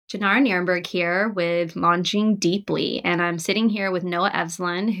Janara Nierenberg here with Launching Deeply, and I'm sitting here with Noah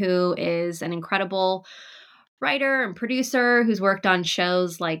Evslin, who is an incredible writer and producer who's worked on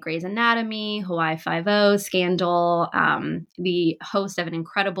shows like Grey's Anatomy, Hawaii Five-O, Scandal, the host of an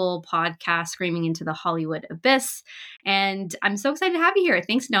incredible podcast, Screaming into the Hollywood Abyss. And I'm so excited to have you here.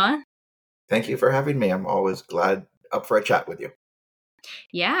 Thanks, Noah. Thank you for having me. I'm always glad up for a chat with you.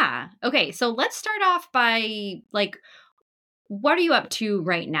 Yeah. Okay, so let's start off by what are you up to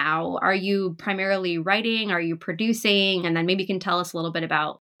right now? Are you primarily writing? Are you producing? And then maybe you can tell us a little bit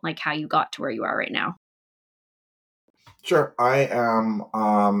about how you got to where you are right now. Sure. I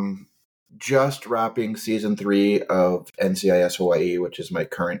am just wrapping season 3 of NCIS Hawaii, which is my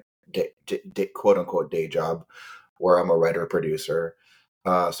current quote unquote day job, where I'm a writer producer.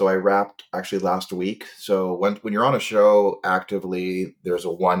 So I wrapped actually last week. So when you're on a show actively, there's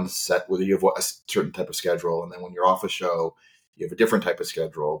one set where you have a certain type of schedule, and then when you're off a show, you have a different type of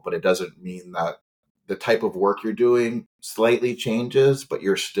schedule. But it doesn't mean that the type of work you're doing slightly changes, but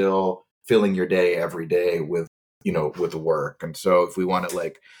you're still filling your day every day with the work. And so if we want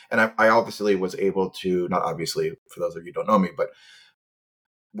to and I obviously was able to, not obviously for those of you who don't know me, but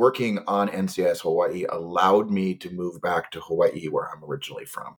working on NCIS Hawaii allowed me to move back to Hawaii, where I'm originally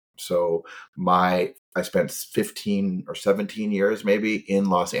from. So I spent 15 or 17 years maybe in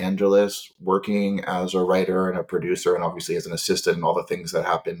Los Angeles working as a writer and a producer, and obviously as an assistant and all the things that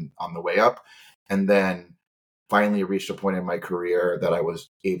happened on the way up. And then finally reached a point in my career that I was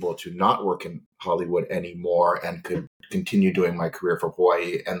able to not work in Hollywood anymore and could continue doing my career for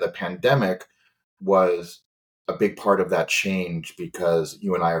Hawaii. And the pandemic was a big part of that change, because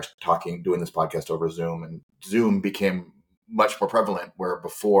you and I are doing this podcast over Zoom, and Zoom became much more prevalent, where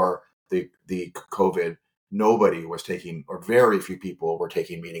before the COVID, nobody was taking, or very few people were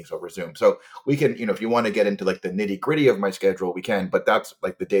taking meetings over Zoom. So we can, if you want to get into the nitty gritty of my schedule, we can, but that's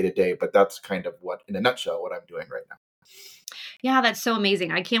the day to day, but that's kind of in a nutshell, what I'm doing right now. Yeah, that's so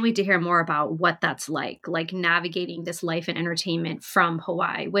amazing. I can't wait to hear more about what that's like navigating this life and entertainment from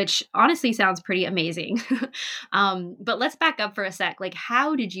Hawaii, which honestly sounds pretty amazing. But let's back up for a sec.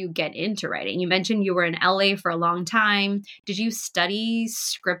 How did you get into writing? You mentioned you were in LA for a long time. Did you study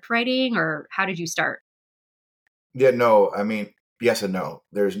script writing, or how did you start? Yeah, no, I mean, yes and no.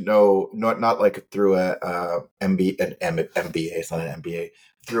 There's not through a MBA, it's not an MBA,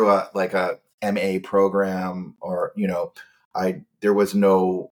 through a MA program, or there was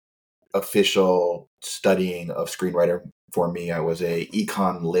no official studying of screenwriter for me. I was a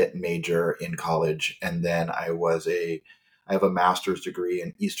econ lit major in college, and then I have a master's degree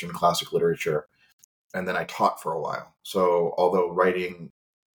in Eastern classic literature, and then I taught for a while. So although writing,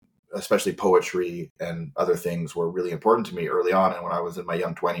 especially poetry and other things, were really important to me early on, and when I was in my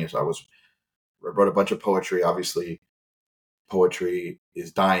young 20s, I wrote a bunch of poetry. Obviously, poetry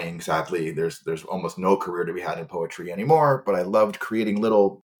is dying, sadly. There's almost no career to be had in poetry anymore, but I loved creating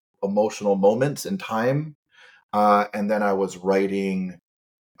little emotional moments in time. And then I was writing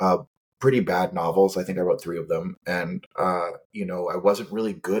pretty bad novels. I think I wrote 3 of them. And, I wasn't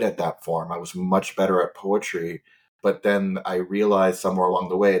really good at that form. I was much better at poetry. But then I realized somewhere along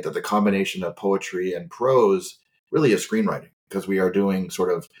the way that the combination of poetry and prose really is screenwriting, because we are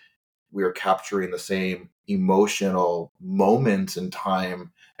capturing the same emotional moments in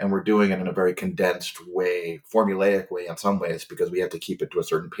time, and we're doing it in a very condensed way, formulaic way in some ways, because we have to keep it to a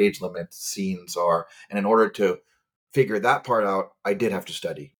certain page limit, scenes are. And in order to figure that part out, I did have to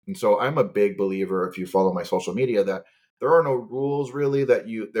study. And so I'm a big believer, if you follow my social media, that there are no rules really, that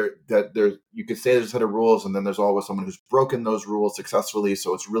you could say there's a set of rules, and then there's always someone who's broken those rules successfully.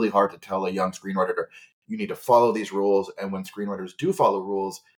 So it's really hard to tell a young screenwriter, you need to follow these rules. And when screenwriters do follow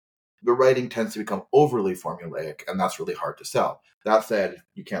rules, the writing tends to become overly formulaic, and that's really hard to sell. That said,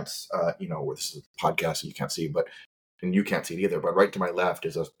 you can't, where this is a podcast, so you can't see, and you can't see it either, but right to my left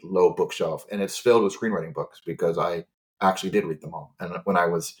is a low bookshelf, and it's filled with screenwriting books, because I actually did read them all. And when I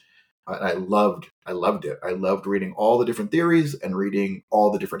loved it. I loved reading all the different theories and reading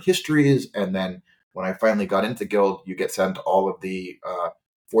all the different histories. And then when I finally got into Guild, you get sent all of the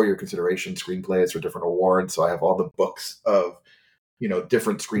for your consideration screenplays for different awards. So I have all the books of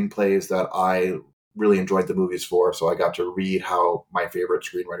different screenplays that I really enjoyed the movies for. So I got to read how my favorite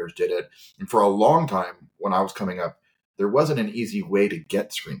screenwriters did it. And for a long time, when I was coming up, there wasn't an easy way to get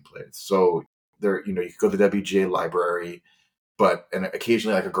screenplays. So you could go to the WGA library, and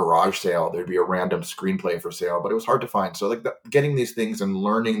occasionally a garage sale, there'd be a random screenplay for sale, but it was hard to find. So getting these things and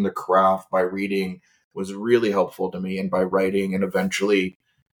learning the craft by reading was really helpful to me, and by writing. And eventually,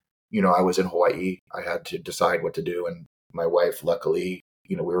 I was in Hawaii. I had to decide what to do. And my wife, luckily,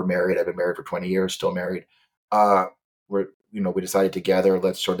 we were married. I've been married for 20 years, still married. we decided together,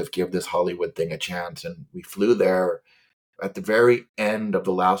 let's sort of give this Hollywood thing a chance. And we flew there at the very end of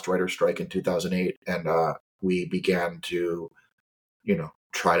the last writer's strike in 2008. And we began to,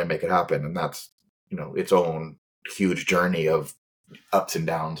 try to make it happen. And that's, its own huge journey of ups and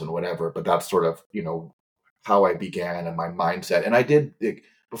downs and whatever. But that's sort of, how I began and my mindset. And I did,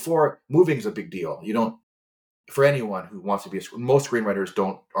 before, moving is a big deal. You don't, for anyone who wants to be most screenwriters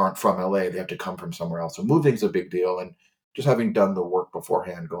aren't from LA. They have to come from somewhere else. So moving is a big deal. And just having done the work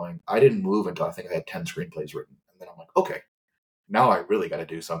beforehand, I didn't move until I think I had 10 screenplays written. And then I'm like, okay, now I really got to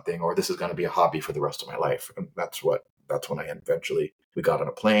do something, or this is going to be a hobby for the rest of my life. And that's when I eventually, we got on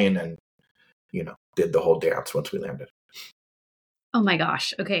a plane and, did the whole dance once we landed. Oh my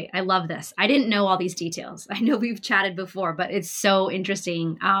gosh. Okay. I love this. I didn't know all these details. I know we've chatted before, but it's so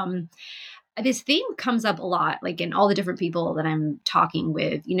interesting. This theme comes up a lot, like in all the different people that I'm talking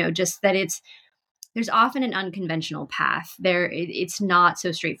with, just that there's often an unconventional path there. It's not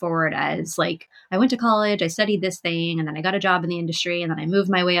so straightforward as like, I went to college, I studied this thing, and then I got a job in the industry, and then I moved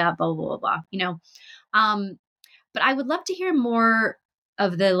my way up, blah, blah, blah, blah. But I would love to hear more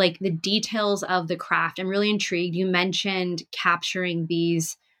of the details of the craft. I'm really intrigued. You mentioned capturing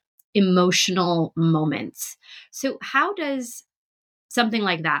these emotional moments. So how does something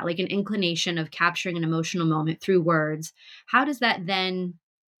like that, like an inclination of capturing an emotional moment through words, how does that then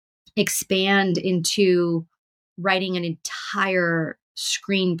expand into writing an entire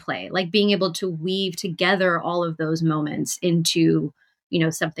screenplay, like being able to weave together all of those moments into,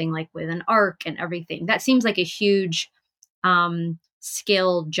 something like with an arc and everything? That seems like a huge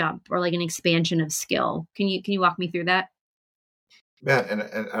skill jump, or like an expansion of skill. Can you walk me through that? Man,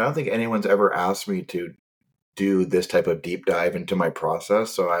 and I don't think anyone's ever asked me to do this type of deep dive into my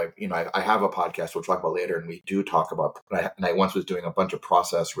process. So I have a podcast we'll talk about later, and we do talk about, and I once was doing a bunch of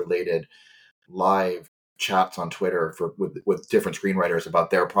process related live chats on Twitter with different screenwriters about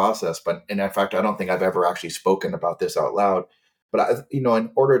their process. But in fact, I don't think I've ever actually spoken about this out loud. But in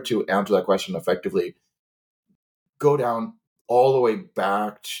order to answer that question effectively, go down all the way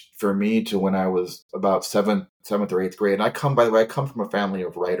back for me to when I was about seventh or eighth grade. And by the way, I come from a family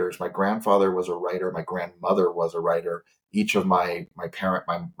of writers. My grandfather was a writer. My grandmother was a writer. Each of my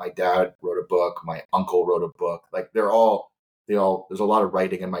dad wrote a book. My uncle wrote a book. Like they all, there's a lot of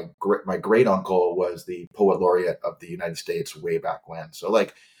writing. And my great uncle was the poet laureate of the United States way back when. So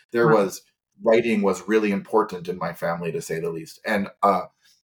like Wow. writing was really important in my family, to say the least. And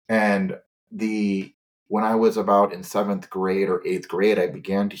when I was about in seventh grade or eighth grade, I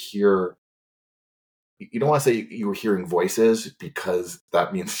began to hear, you don't want to say you were hearing voices, because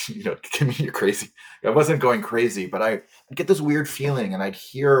that means, you're crazy. I wasn't going crazy, but I'd get this weird feeling, and I'd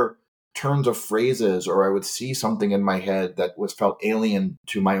hear turns of phrases, or I would see something in my head that felt alien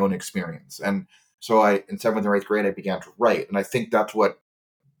to my own experience. And so in seventh or eighth grade, I began to write. And I think that's what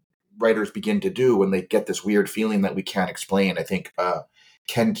writers begin to do when they get this weird feeling that we can't explain. I think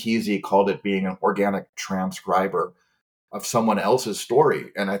Ken Kesey called it being an organic transcriber of someone else's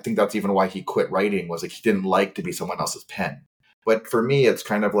story. And I think that's even why he quit writing, was like he didn't like to be someone else's pen. But for me, it's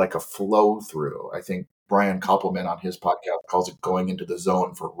kind of like a flow through. I think Brian Koppelman on his podcast calls it going into the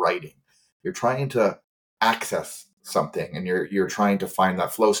zone for writing. You're trying to access something, and you're trying to find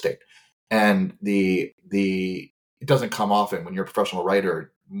that flow state. And it doesn't come often when you're a professional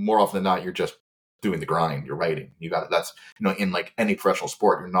writer. More often than not, you're just doing the grind. You're writing. You got it. That's, in like any professional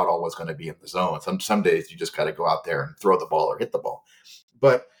sport, you're not always going to be in the zone. Some days you just got to go out there and throw the ball or hit the ball.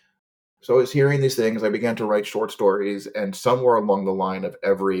 But so I was hearing these things. I began to write short stories, and somewhere along the line of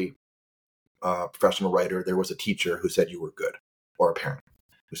every professional writer, there was a teacher who said you were good, or a parent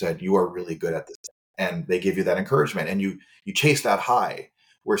who said you are really good at this, and they give you that encouragement, and you chase that high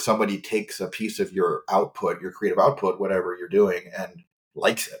where somebody takes a piece of your output, your creative output, whatever you're doing, and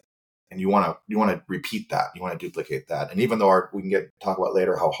likes it. And you want to repeat that. You want to duplicate that. And even though we can talk about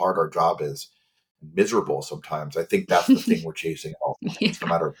later how hard our job is, miserable sometimes, I think that's the thing we're chasing all Yeah. no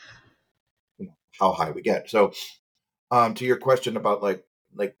matter how high we get. So, to your question about like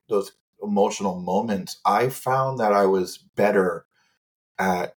those emotional moments, I found that I was better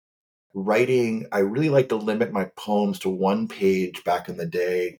at writing. I really like to limit my poems to one page back in the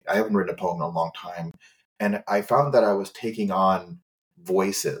day. I haven't written a poem in a long time. And I found that I was taking on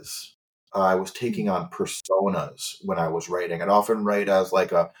voices. I was taking on personas when I was writing. I'd often write as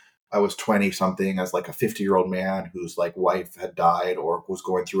I was 20 something, as like a 50-year-old man whose like wife had died or was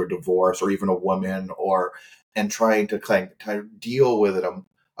going through a divorce, or even a woman, and trying to kind of deal with it,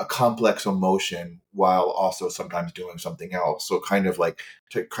 a complex emotion, while also sometimes doing something else. So kind of like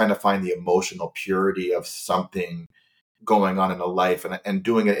to kind of find the emotional purity of something going on in a life, and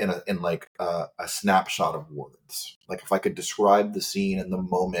doing it in like a snapshot of words. Like if I could describe the scene in the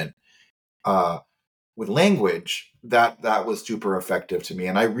moment with language, that was super effective to me.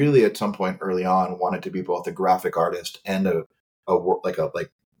 And I really, at some point early on, wanted to be both a graphic artist and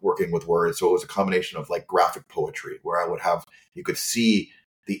like working with words. So it was a combination of like graphic poetry, where I would have, you could see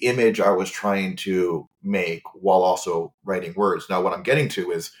the image I was trying to make while also writing words. Now, what I'm getting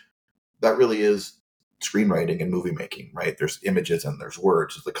to is that really is screenwriting and movie making, right? There's images and there's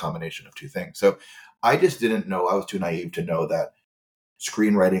words. It's the combination of two things. So I just didn't know. I was too naive to know that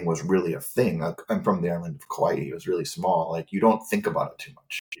screenwriting was really a thing. I'm from the island of Kauai. It was really small. Like, you don't think about it too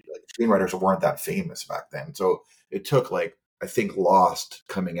much. Like, screenwriters weren't that famous back then. So it took, like, I think Lost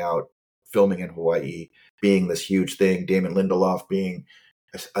coming out, filming in Hawaii, being this huge thing, Damon Lindelof being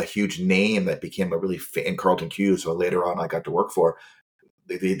a huge name that became a really and Carlton Cuse, so later on I got to work for,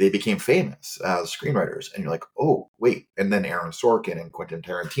 they became famous as screenwriters. And you're like, oh, wait. And then Aaron Sorkin and Quentin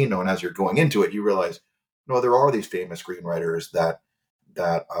Tarantino. And as you're going into it, you realize, no, there are these famous screenwriters that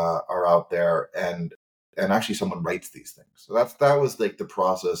are out there, and actually someone writes these things. So that was like the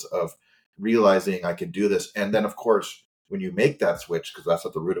process of realizing I could do this. And then, of course, when you make that switch, because that's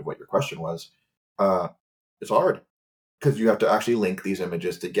at the root of what your question was, it's hard, because you have to actually link these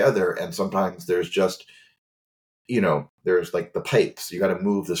images together. And sometimes there's just, there's like the pipes. You got to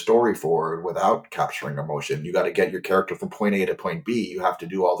move the story forward without capturing emotion. You got to get your character from point A to point B. You have to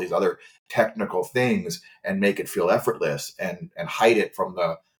do all these other technical things and make it feel effortless, and hide it from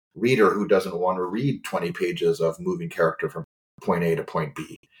the reader who doesn't want to read 20 pages of moving character from point A to point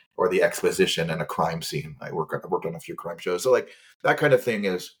B, or the exposition in a crime scene. I worked on a few crime shows. So like that kind of thing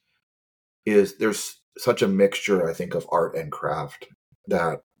is there's such a mixture, I think, of art and craft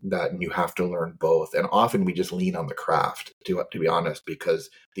that you have to learn both. And often we just lean on the craft, to be honest, because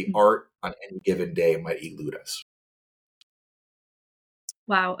the art on any given day might elude us.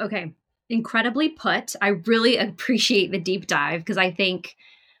 Wow. Okay. Incredibly put. I really appreciate the deep dive, because I think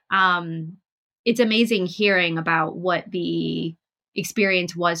it's amazing hearing about what the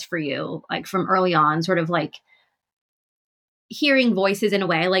experience was for you, like from early on, sort of like hearing voices in a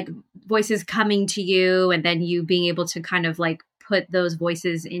way, like voices coming to you, and then you being able to kind of like put those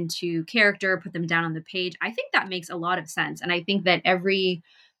voices into character, put them down on the page. I think that makes a lot of sense. And I think that every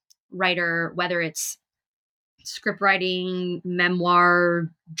writer, whether it's script writing, memoir,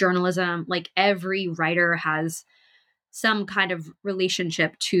 journalism, like every writer has some kind of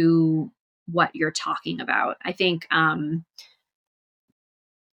relationship to what you're talking about. I think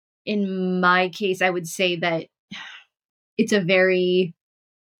in my case, I would say that it's a very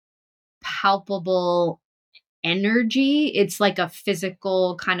palpable energy. It's like a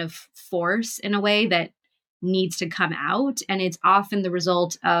physical kind of force in a way that needs to come out. And it's often the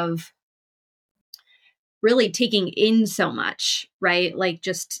result of really taking in so much, right? Like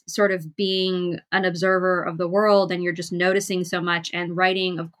just sort of being an observer of the world, and you're just noticing so much. And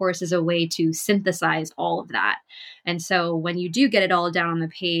writing, of course, is a way to synthesize all of that. And so when you do get it all down on the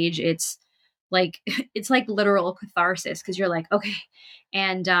page, it's like it's like literal catharsis, because you're like, okay.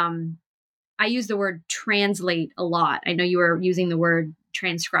 And I use the word translate a lot. I know you were using the word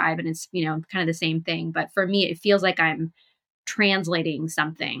transcribe, and it's, kind of the same thing. But for me, it feels like I'm translating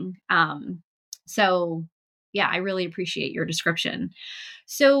something. So yeah, I really appreciate your description.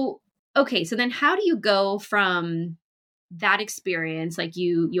 So, okay. So then how do you go from that experience? Like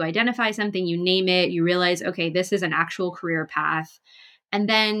you identify something, you name it, you realize, okay, this is an actual career path. And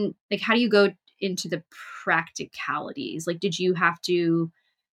then like, how do you go into the practicalities? Like, did you have to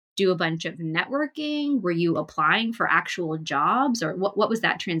do a bunch of networking? Were you applying for actual jobs, or what was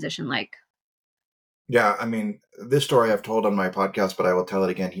that transition like? Yeah, I mean, this story I've told on my podcast, but I will tell it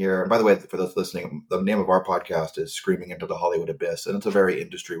again here. And by the way, for those listening, the name of our podcast is Screaming into the Hollywood Abyss, and it's a very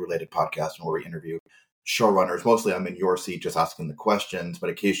industry-related podcast where we interview showrunners. Mostly I'm in your seat just asking the questions, but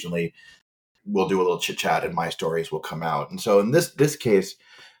occasionally we'll do a little chit-chat and my stories will come out. And so in this case,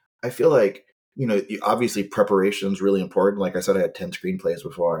 I feel like, obviously preparation is really important. Like I said, I had 10 screenplays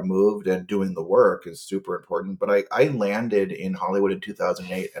before I moved, and doing the work is super important. But I landed in Hollywood in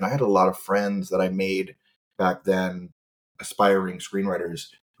 2008, and I had a lot of friends that I made back then, aspiring screenwriters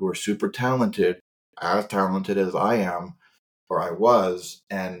who were super talented, as talented as I am, or I was,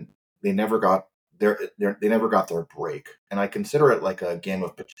 and they never got they never got their break. And I consider it like a game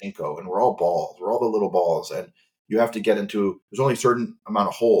of pachinko, and we're all balls. We're all the little balls, and you have to get into, there's only a certain amount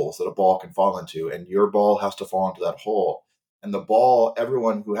of holes that a ball can fall into, and your ball has to fall into that hole. And the ball,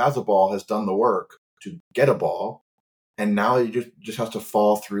 everyone who has a ball has done the work to get a ball, and now you just has to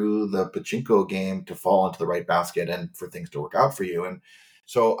fall through the pachinko game to fall into the right basket and for things to work out for you. And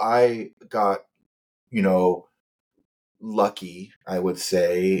so I got, you know, lucky, I would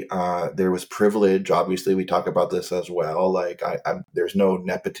say. There was privilege. Obviously, we talk about this as well. Like, there's no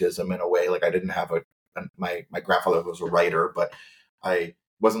nepotism in a way. Like, I didn't have my grandfather was a writer, but I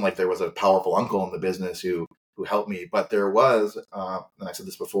wasn't like there was a powerful uncle in the business who helped me. But there was, and I said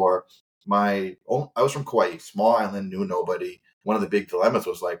this before. I was from Kauai, small island, knew nobody. One of the big dilemmas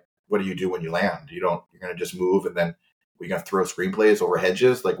was like, what do you do when you land? You're going to just move and then we're going to throw screenplays over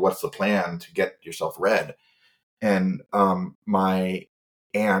hedges. Like, what's the plan to get yourself read? And my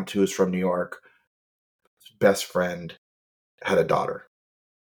aunt, who's from New York, best friend had a daughter.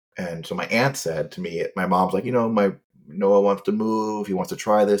 And so my aunt said to me, my mom's like, my Noah wants to move. He wants to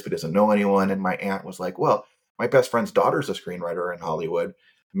try this, but he doesn't know anyone. And my aunt was like, well, my best friend's daughter's a screenwriter in Hollywood.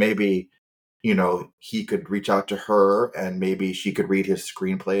 Maybe, he could reach out to her and maybe she could read his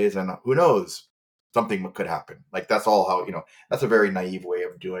screenplays and who knows, something could happen. Like, that's all how, that's a very naive way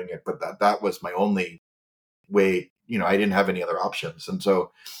of doing it. But that was my only way. I didn't have any other options. And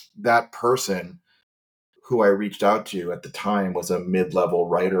so that person who I reached out to at the time was a mid-level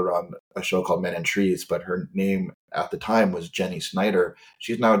writer on a show called Men and Trees, but her name at the time was Jenny Snyder.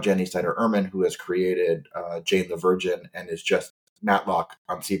 She's now Jenny Snyder Ehrman, who has created Jane the Virgin and is just Matlock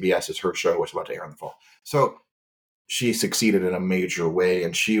on CBS is her show, which is about to air in the fall. So she succeeded in a major way,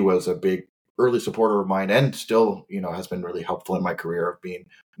 and she was a big early supporter of mine and still, has been really helpful in my career of being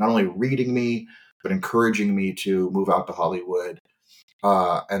not only reading me, but encouraging me to move out to Hollywood.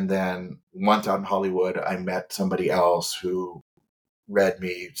 And then once out in Hollywood, I met somebody else who read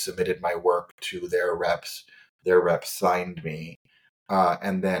me, submitted my work to their reps. Their reps signed me,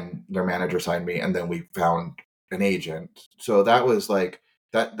 and then their manager signed me, and then we found an agent. So that was like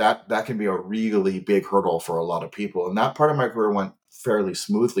that can be a really big hurdle for a lot of people. And that part of my career went fairly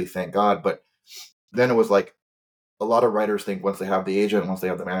smoothly, thank God. But then it was like a lot of writers think once they have the agent, once they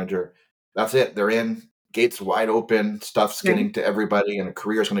have the manager, that's it. They're in, gates wide open, stuff's getting to everybody, and a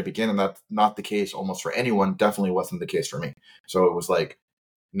career is going to begin. And that's not the case almost for anyone. Definitely wasn't the case for me. So it was like,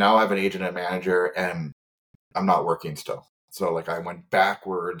 now I have an agent and manager, and I'm not working still. So like I went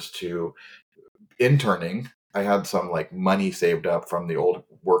backwards to interning. I had some like money saved up from the old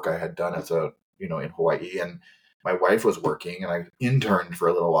work I had done as in Hawaii, and my wife was working, and I interned for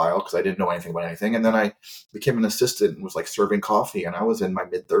a little while because I didn't know anything about anything. And then I became an assistant and was like serving coffee, and I was in my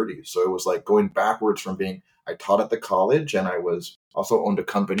mid-30s. So it was like going backwards from I taught at the college, and I was also owned a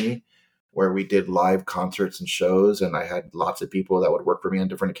company where we did live concerts and shows, and I had lots of people that would work for me on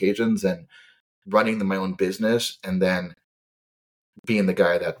different occasions, and running my own business, and then being the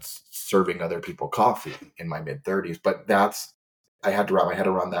guy that's serving other people coffee in my mid-30s. But I had to wrap my head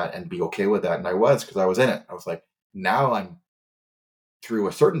around that and be okay with that. And I was, because I was in it. I was like, now I'm through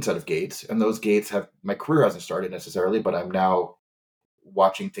a certain set of gates, and those gates my career hasn't started necessarily, but I'm now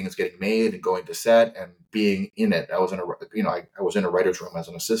watching things getting made and going to set and being in it. I was in a writer's room as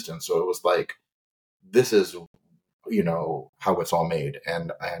an assistant. So it was like, this is, how it's all made.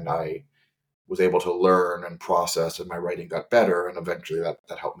 And I was able to learn and process, and my writing got better. And eventually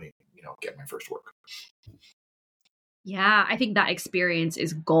that helped me, get my first work. Yeah, I think that experience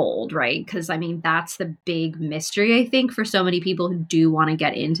is gold, right? Because that's the big mystery, I think, for so many people who do want to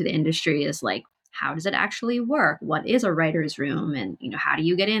get into the industry is like, how does it actually work? What is a writer's room? And, how do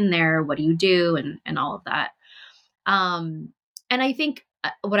you get in there? What do you do? And all of that. And I think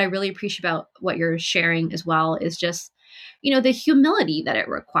what I really appreciate about what you're sharing as well is just, the humility that it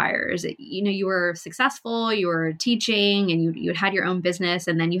requires. You were successful, you were teaching, and you had your own business,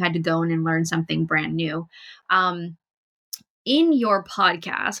 and then you had to go in and learn something brand new. In your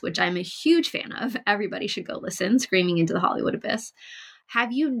podcast, which I'm a huge fan of, everybody should go listen, Screaming into the Hollywood Abyss.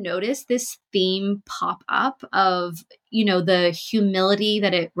 Have you noticed this theme pop up of, the humility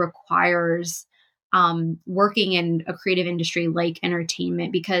that it requires working in a creative industry like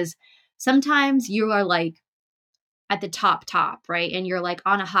entertainment? Because sometimes you are like at the top, right? And you're like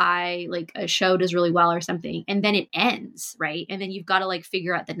on a high, like a show does really well or something, and then it ends, right? And then you've got to like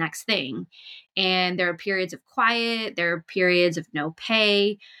figure out the next thing. And there are periods of quiet, there are periods of no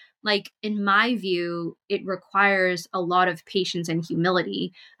pay. Like, in my view, it requires a lot of patience and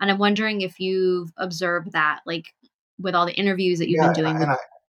humility. And I'm wondering if you've observed that, like with all the interviews that you've been doing.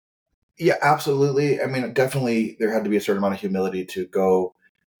 Yeah, absolutely. I mean, definitely there had to be a certain amount of humility to go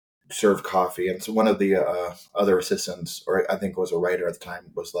serve coffee. And so one of the other assistants, or I think was a writer at the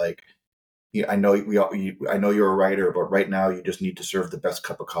time, was like, yeah, I know I know you're a writer, but right now you just need to serve the best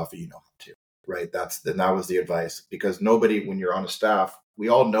cup of coffee you know how to. Right. That was the advice, because nobody, when you're on a staff, we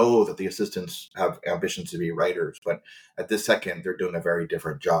all know that the assistants have ambitions to be writers, but at this second, they're doing a very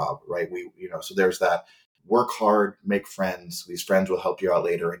different job. Right. So there's that: work hard, make friends. These friends will help you out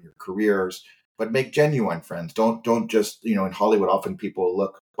later in your careers. but make genuine friends. Don't just, in Hollywood, often people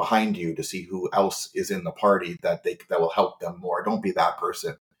look behind you to see who else is in the party that will help them more. Don't be that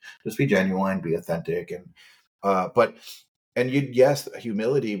person. Just be genuine, be authentic, and but and you yes,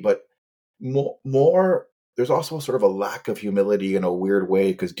 humility, but more there's also sort of a lack of humility in a weird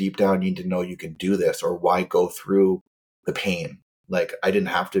way, because deep down you need to know you can do this, or why go through the pain. Like, I didn't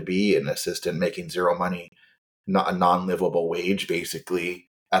have to be an assistant making zero money, not a non-livable wage, basically,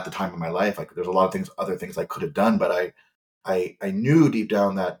 at the time of my life. Like, there's a lot of other things I could have done, but I knew deep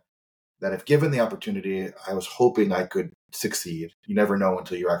down that if given the opportunity, I was hoping I could succeed. You never know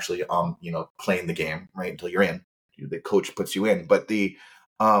until you're actually playing the game, right? Until you're in, the coach puts you in. But you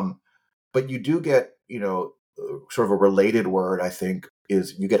do get, sort of a related word, I think,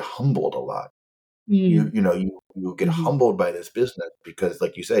 is you get humbled a lot. Mm. You get Mm-hmm. humbled by this business because,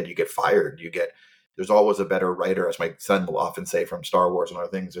 like you said, you get fired. There's always a better writer, as my son will often say from Star Wars and other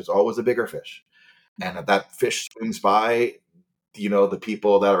things. There's always a bigger fish, and if that fish swims by, the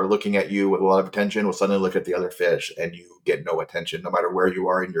people that are looking at you with a lot of attention will suddenly look at the other fish, and you get no attention, no matter where you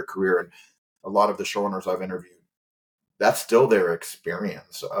are in your career. And a lot of the showrunners I've interviewed, that's still their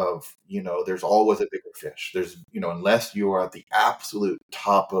experience of, there's always a bigger fish. There's, unless you are at the absolute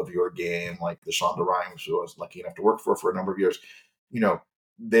top of your game, like the Shonda Rhimes, who I was lucky enough to work for a number of years,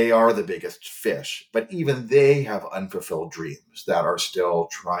 they are the biggest fish. But even they have unfulfilled dreams that are still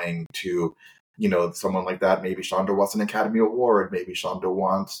trying to, someone like that, maybe Shonda wants an Academy Award, maybe Shonda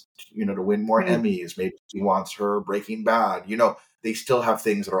wants, to win more Right. Emmys, maybe she wants her Breaking Bad, they still have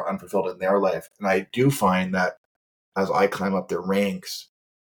things that are unfulfilled in their life. And I do find that as I climb up the ranks,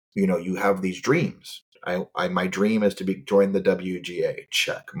 you have these dreams. My dream is to join the WGA.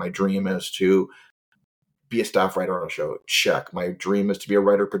 Check. My dream is to be a staff writer on a show. Check. My dream is to be a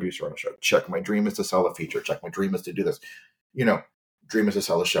writer producer on a show. Check. My dream is to sell a feature. Check. My dream is to do this. Dream is to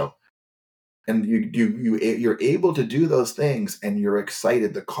sell a show. And you're able to do those things, and you're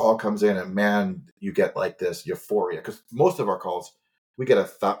excited. The call comes in, and man, you get like this euphoria, because most of our calls, we get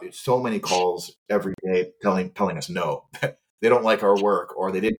so many calls every day telling us no. They don't like our work,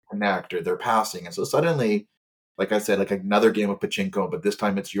 or they didn't connect, or they're passing. And so suddenly, like I said, like another game of pachinko, but this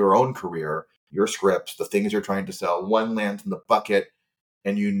time it's your own career, your scripts, the things you're trying to sell. One lands in the bucket,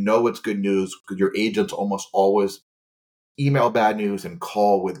 and it's good news, because your agents almost always email bad news and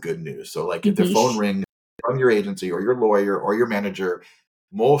call with good news. So, like, if the phone rings from your agency or your lawyer or your manager,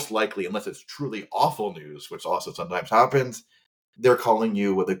 most likely, unless it's truly awful news, which also sometimes happens, they're calling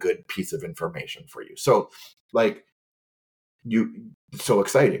you with a good piece of information for you. So, like, it's so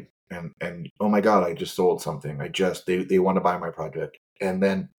exciting. And oh my God, I just sold something. They want to buy my project. And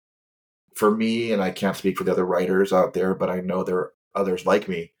then for me, and I can't speak for the other writers out there, but I know there are others like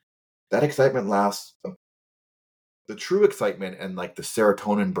me, that excitement lasts. The true excitement and like the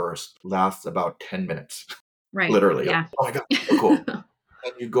serotonin burst lasts about 10 minutes, Right. literally. Yeah. Oh my God, so cool.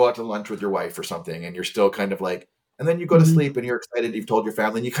 And you go out to lunch with your wife or something, and you're still kind of like, and then you go to Mm-hmm. sleep and you're excited. You've told your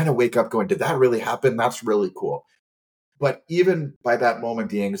family, and you kind of wake up going, did that really happen? That's really cool. But even by that moment,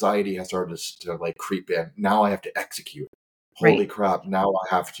 the anxiety has started to like creep in. Now I have to execute. Holy Right. crap. Now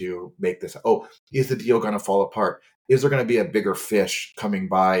I have to make this. Oh, is the deal going to fall apart? Is there going to be a bigger fish coming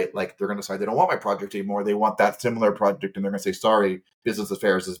by? Like, they're going to decide they don't want my project anymore. They want that similar project. And they're going to say, sorry, business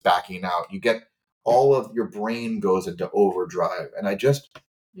affairs is backing out. You get all of your brain goes into overdrive. And I just,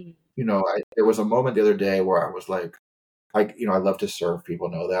 there was a moment the other day where I was like, I love to surf. People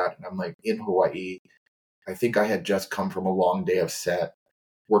know that. And I'm like in Hawaii. I think I had just come from a long day of set,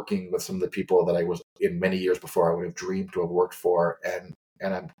 working with some of the people that I was in many years before I would have dreamed to have worked for.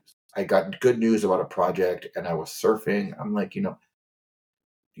 I got good news about a project, and I was surfing. I'm like, you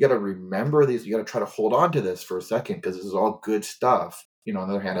got to remember these. You got to try to hold on to this for a second, because this is all good stuff. On the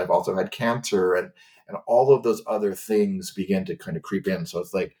other hand, I've also had cancer, and all of those other things begin to kind of creep in. So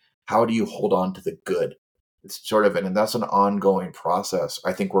it's like, how do you hold on to the good? It's sort of, and that's an ongoing process.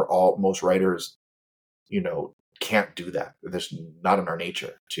 I think most writers, can't do that. There's not in our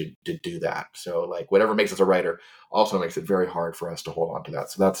nature to do that. So, like, whatever makes us a writer also makes it very hard for us to hold on to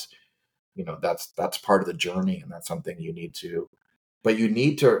that. So that's part of the journey, and that's something you need to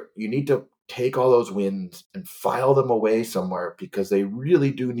take all those wins and file them away somewhere, because they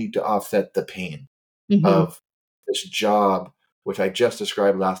really do need to offset the pain Mm-hmm. of this job, which I just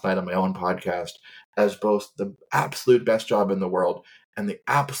described last night on my own podcast as both the absolute best job in the world and the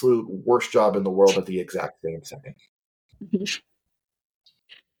absolute worst job in the world at the exact same second.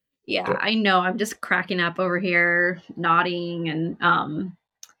 Yeah, So, I know. I'm just cracking up over here, nodding, and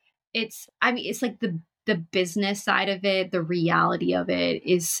it's like the the business side of it, the reality of it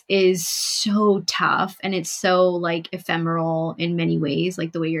is so tough, and it's so like ephemeral in many ways,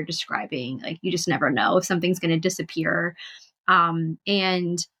 like the way you're describing. Like you just never know if something's going to disappear.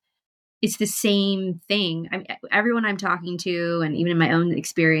 And it's the same thing. I mean, everyone I'm talking to, and even in my own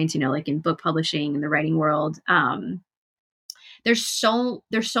experience, like in book publishing and the writing world, there's so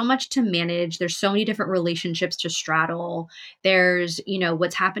much to manage. There's so many different relationships to straddle. There's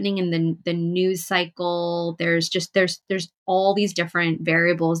what's happening in the news cycle. There's all these different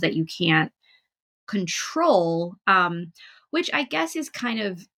variables that you can't control, which I guess is kind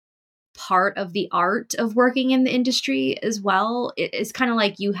of part of the art of working in the industry as well. It's kind of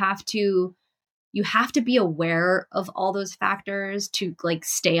like you have to be aware of all those factors to like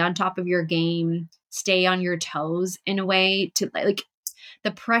stay on top of your game, stay on your toes in a way. To like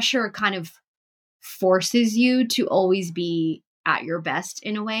the pressure kind of forces you to always be at your best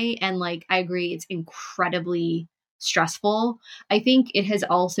in a way. And like, I agree, it's incredibly stressful. I think it has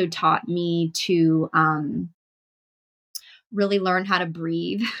also taught me to really learn how to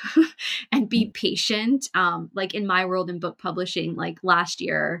breathe and be patient. Like in my world in book publishing, like last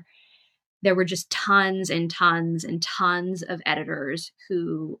year, there were just tons and tons and tons of editors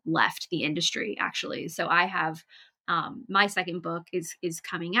who left the industry, actually. So I have my second book is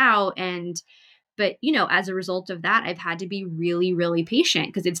coming out, but as a result of that, I've had to be really, really patient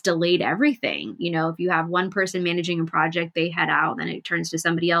because it's delayed everything. If you have one person managing a project, they head out, then it turns to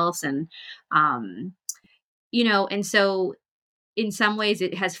somebody else, and so in some ways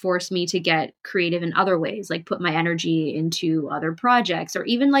it has forced me to get creative in other ways, like put my energy into other projects, or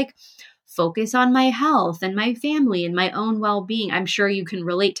even like focus on my health and my family and my own well-being. I'm sure you can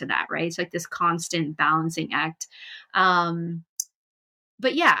relate to that, right? It's like this constant balancing act.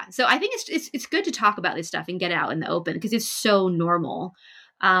 But yeah, so I think it's good to talk about this stuff and get it out in the open because it's so normal.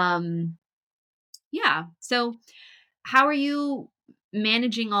 Yeah. So how are you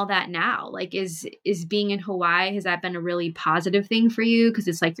managing all that now? Like is being in Hawaii, has that been a really positive thing for you? Because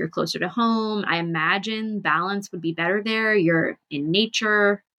it's like you're closer to home. I imagine balance would be better there. You're in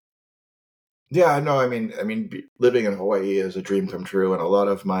nature. Yeah, no, living in Hawaii is a dream come true, and a lot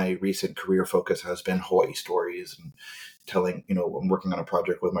of my recent career focus has been Hawaii stories and telling. I'm working on a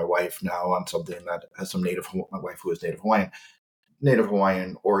project with my wife now on something that has some my wife who is Native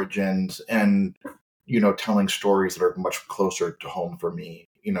Hawaiian origins, and telling stories that are much closer to home for me.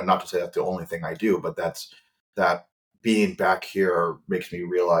 Not to say that's the only thing I do, but that being back here makes me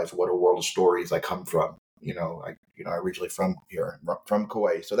realize what a world of stories I come from. I originally from here, from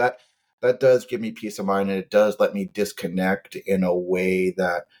Kauai, so that does give me peace of mind, and it does let me disconnect in a way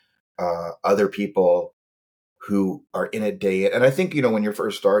that other people who are in a day. And I think, when you're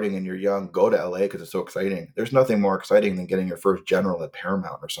first starting and you're young, go to LA because it's so exciting. There's nothing more exciting than getting your first general at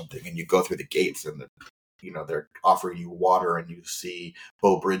Paramount or something. And you go through the gates and they're offering you water, and you see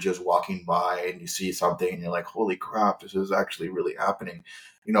Beau Bridges walking by, and you see something and you're like, holy crap, this is actually really happening.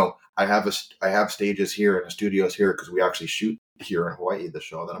 I have stages here and the studios here because we actually shoot here in Hawaii, the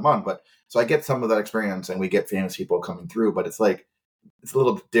show that I'm on. But so I get some of that experience, and we get famous people coming through, but it's like, it's a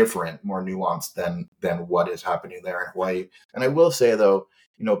little bit different, more nuanced than what is happening there in Hawaii. And I will say though,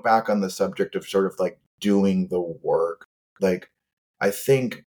 back on the subject of sort of like doing the work, like I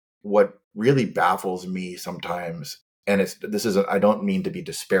think what really baffles me sometimes, and I don't mean to be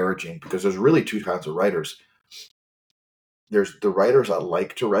disparaging, because there's really two kinds of writers. There's the writers that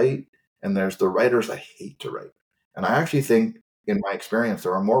like to write, and there's the writers that hate to write. And I actually think, in my experience,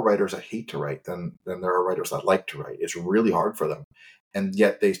 there are more writers that hate to write than there are writers that like to write. It's really hard for them. And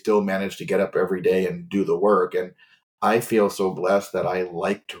yet they still manage to get up every day and do the work. And I feel so blessed that I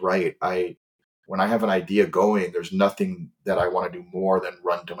like to write. When I have an idea going, there's nothing that I want to do more than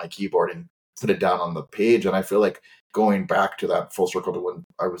run to my keyboard and put it down on the page. And I feel like going back to that full circle to when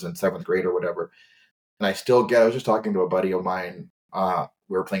I was in seventh grade or whatever. And I was just talking to a buddy of mine.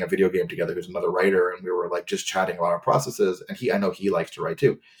 We were playing a video game together who's another writer, and we were like just chatting about our processes. And I know he likes to write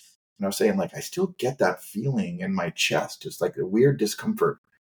too. And I was saying, like, I still get that feeling in my chest, just like a weird discomfort.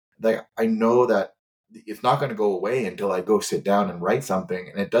 Like, I know that it's not going to go away until I go sit down and write something.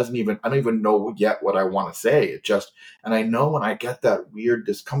 And I don't even know yet what I want to say. And I know when I get that weird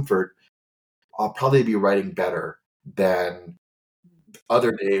discomfort, I'll probably be writing better than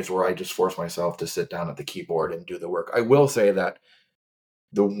other days where I just force myself to sit down at the keyboard and do the work. I will say that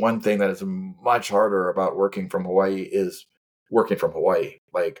the one thing that is much harder about working from Hawaii is working from Hawaii.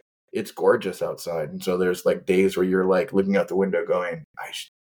 Like, it's gorgeous outside. And so there's like days where you're like looking out the window going,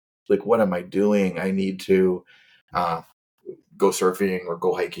 like, what am I doing? I need to go surfing or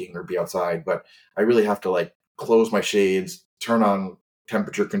go hiking or be outside. But I really have to like close my shades, turn on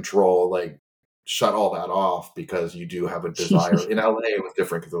temperature control, like shut all that off because you do have a desire. In LA, it was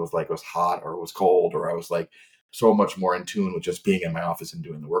different because it was hot or it was cold, or I was like so much more in tune with just being in my office and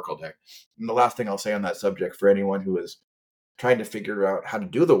doing the work all day. And the last thing I'll say on that subject for anyone who is trying to figure out how to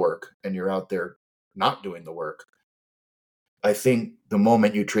do the work and you're out there not doing the work, I think the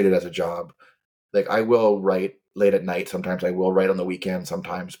moment you treat it as a job, like I will write late at night. Sometimes I will write on the weekend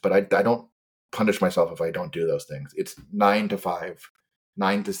sometimes, but I don't punish myself if I don't do those things. It's 9 to 5,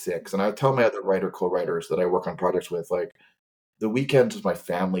 9 to 6. And I tell my other co-writers that I work on projects with, like, the weekends is my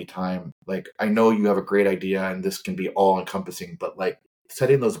family time. Like, I know you have a great idea and this can be all encompassing, but like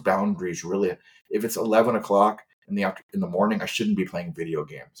setting those boundaries really, if it's 11 o'clock in the morning, I shouldn't be playing video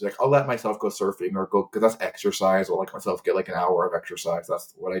games. Like, I'll let myself go surfing or go, because that's exercise. I'll let myself get like an hour of exercise.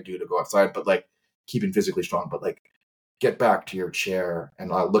 That's what I do to go outside, but like keeping physically strong, but like get back to your chair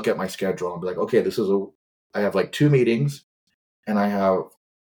and I'll look at my schedule and be like, okay, I have like 2 meetings and I have,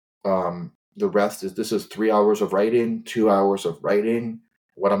 the rest is, this is 3 hours of writing, 2 hours of writing.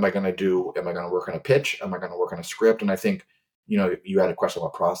 What am I going to do? Am I going to work on a pitch? Am I going to work on a script? And I think, you had a question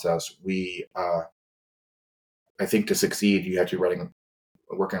about process. I think to succeed, you have to be working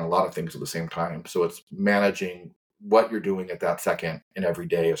on a lot of things at the same time. So it's managing what you're doing at that second and every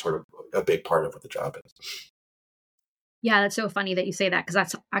day is sort of a big part of what the job is. Yeah, that's so funny that you say that, because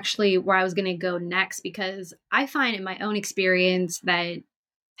that's actually where I was going to go next, because I find in my own experience that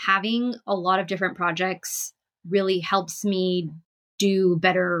having a lot of different projects really helps me do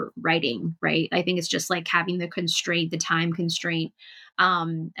better writing, right? I think it's just like having the time constraint.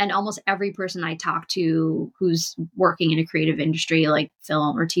 And almost every person I talk to who's working in a creative industry like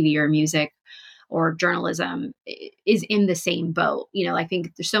film or TV or music or journalism is in the same boat. I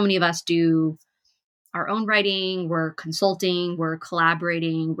think there's so many of us do our own writing, we're consulting, we're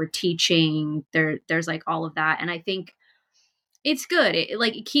collaborating, we're teaching. There's like all of that. And I think it's good.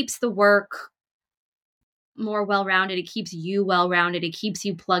 It keeps the work more well-rounded. It keeps you well-rounded. It keeps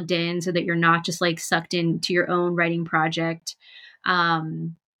you plugged in so that you're not just like sucked into your own writing project.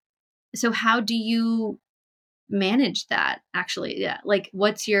 So how do you manage that actually? Yeah. Like,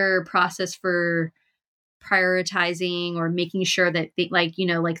 what's your process for prioritizing or making sure that like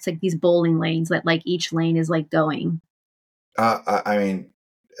it's like these bowling lanes that like each lane is like going? I mean,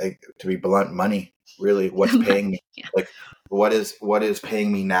 to be blunt, money. Really, what's paying me? Yeah. Like, what is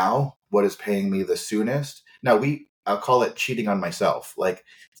paying me now? What is paying me the soonest? Now, I'll call it cheating on myself. Like,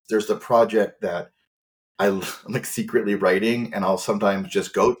 there's the project that I'm like secretly writing, and I'll sometimes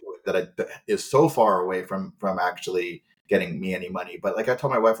just go to it that is so far away from actually getting me any money. But like I tell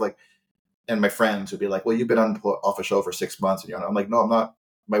my wife, like, and my friends would be like, well, you've been off a show for 6 months. And I'm like, no, I'm not.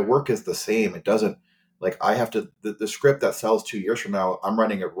 My work is the same. It doesn't, like, I have to, the script that sells 2 years from now, I'm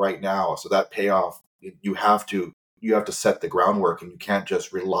running it right now. So that payoff, you have to set the groundwork, and you can't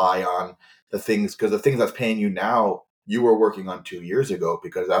just rely on the things, because the things that's paying you now, you were working on 2 years ago,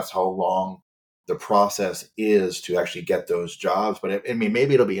 because that's how long the process is to actually get those jobs. But I mean,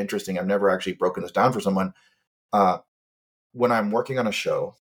 maybe it'll be interesting. I've never actually broken this down for someone. When I'm working on a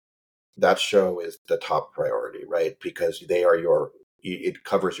show, that show is the top priority, right? Because they are it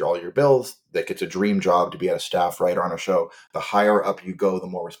covers all your bills. Like, it's a dream job to be a staff writer on a show. The higher up you go, the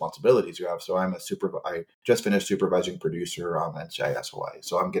more responsibilities you have. So I just finished supervising producer on NCIS Hawaii.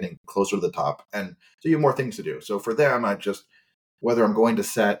 So I'm getting closer to the top. And so you have more things to do. So for them, whether I'm going to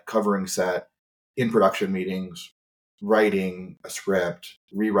set, covering set, in production meetings, writing a script,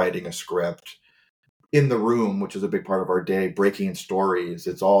 rewriting a script, in the room, which is a big part of our day, breaking stories.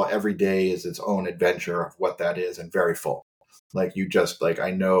 Every day is its own adventure of what that is, and very full. Like,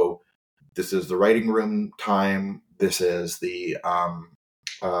 I know this is the writing room time. This is these are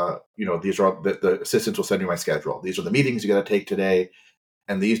the assistants will send me my schedule. These are the meetings you got to take today.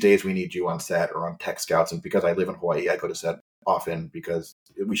 And these days we need you on set or on tech scouts. And because I live in Hawaii, I go to set often because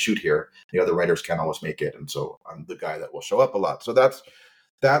we shoot here. The other writers can't always make it. And so I'm the guy that will show up a lot. So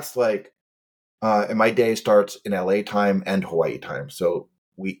that's like, and my day starts in LA time and Hawaii time. So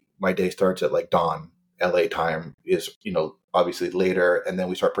my day starts at like dawn. LA time is, obviously later. And then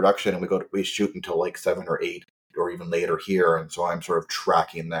we start production and we shoot until like 7 or 8 or even later here. And so I'm sort of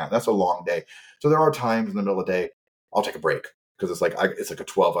tracking that. That's a long day. So there are times in the middle of the day, I'll take a break, because it's like a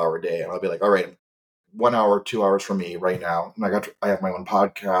 12-hour day. And I'll be like, all right, 1 hour, 2 hours for me right now. And I have my own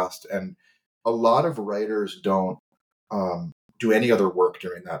podcast, and a lot of writers don't do any other work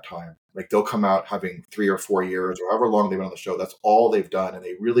during that time. Like, they'll come out having 3 or 4 years or however long they've been on the show. That's all they've done. And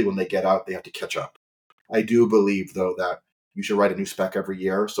they really, when they get out, they have to catch up. I do believe, though, that you should write a new spec every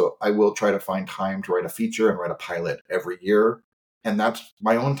year. So I will try to find time to write a feature and write a pilot every year. And that's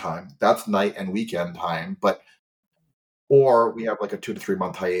my own time. That's night and weekend time. But Or we have like a 2 to 3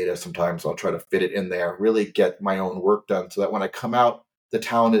 month hiatus. Sometimes I'll try to fit it in there, really get my own work done so that when I come out, the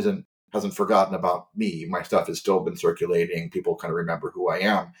town hasn't forgotten about me. My stuff has still been circulating. People kind of remember who I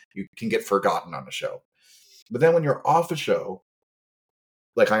am. You can get forgotten on a show. But then when you're off a show,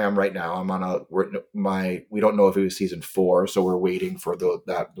 like I am right now, we don't know if it was season 4, so we're waiting for the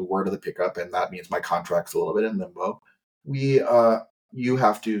word of the pickup, and that means my contract's a little bit in limbo. You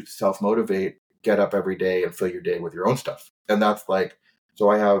have to self motivate, get up every day, and fill your day with your own stuff, and that's like, so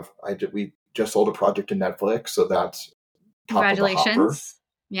we just sold a project to Netflix, so that's top of the hopper. Congratulations!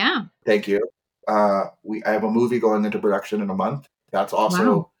 Yeah, thank you. I have a movie going into production in a month. That's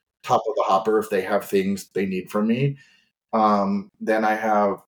also top of the hopper if they have things they need from me. Then I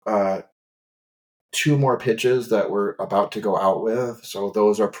have 2 more pitches that we're about to go out with. So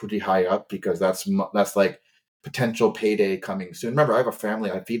those are pretty high up because that's like potential payday coming soon. Remember, I have a family.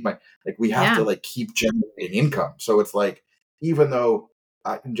 I feed we have to like keep generating income. So it's like, even though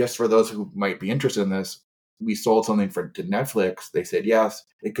just for those who might be interested in this, we sold something to Netflix. They said, yes,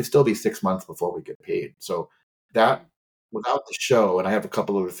 it could still be 6 months before we get paid. So that without the show, and I have a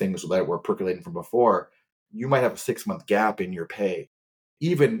couple other things that were percolating from before, you might have a 6 month gap in your pay,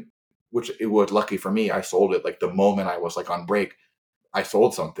 which it was lucky for me. I sold it like the moment I was like on break. I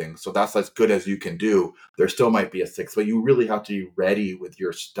sold something. So that's as good as you can do. There still might be a 6, but you really have to be ready with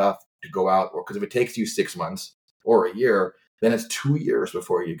your stuff to go out. Or because if it takes you 6 months or a year, then it's 2 years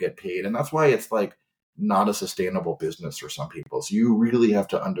before you get paid. And that's why it's like not a sustainable business for some people. So you really have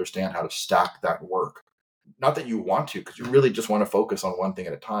to understand how to stack that work. Not that you want to, because you really just want to focus on one thing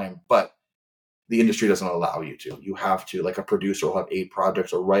at a time, but the industry doesn't allow you to. You have to, like a producer will have 8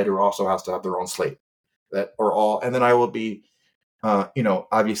 projects. A writer also has to have their own slate that are all, and then I will be,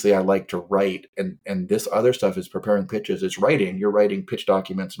 obviously I like to write, and this other stuff is preparing pitches. It's writing. You're writing pitch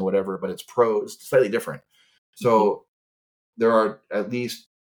documents and whatever, but it's prose, slightly different. So there's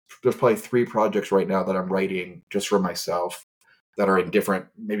probably 3 projects right now that I'm writing just for myself that are in different,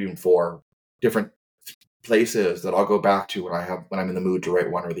 maybe even 4 different places that I'll go back to when I'm in the mood to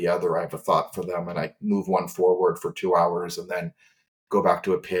write one or the other. I have a thought for them and I move one forward for 2 hours and then go back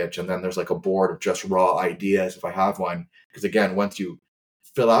to a pitch. And then there's like a board of just raw ideas if I have one. Because again, once you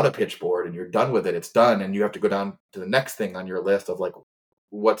fill out a pitch board and you're done with it, it's done. And you have to go down to the next thing on your list of like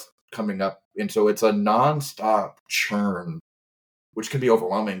what's coming up. And so it's a nonstop churn, which can be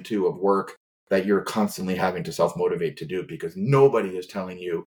overwhelming too, of work that you're constantly having to self-motivate to do, because nobody is telling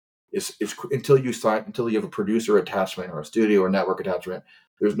you is until you have a producer attachment or a studio or network attachment,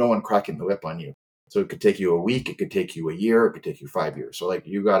 there's no one cracking the whip on you. So it could take you a week, it could take you a year, it could take you 5 years. So like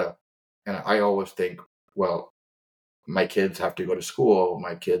you gotta, and I always think, well, my kids have to go to school,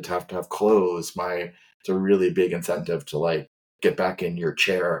 my kids have to have clothes, it's a really big incentive to like get back in your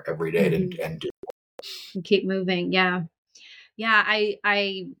chair every day and do. And keep moving. Yeah.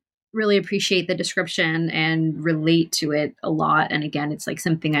 I really appreciate the description and relate to it a lot. And again, it's like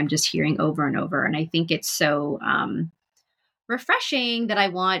something I'm just hearing over and over. And I think it's so refreshing that I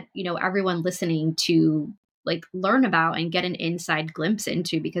want, everyone listening to like learn about and get an inside glimpse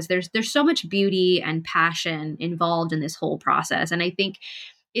into, because there's so much beauty and passion involved in this whole process. And I think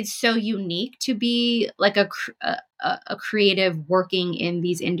it's so unique to be like a creative working in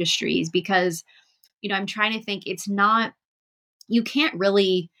these industries, because, I'm trying to think, you can't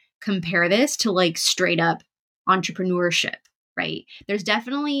really compare this to like straight up entrepreneurship, right? There's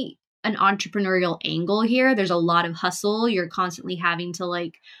definitely an entrepreneurial angle here. There's a lot of hustle. You're constantly having to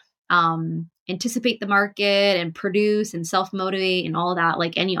like anticipate the market and produce and self-motivate and all that,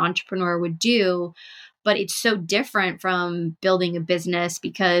 like any entrepreneur would do. But it's so different from building a business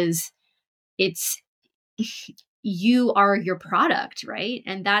because it's you are your product, right?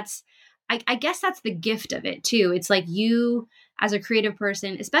 And I guess that's the gift of it too. It's like you as a creative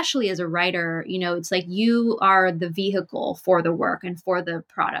person, especially as a writer, it's like you are the vehicle for the work and for the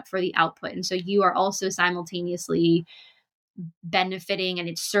product, for the output. And so you are also simultaneously benefiting, and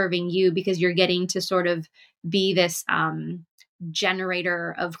it's serving you because you're getting to sort of be this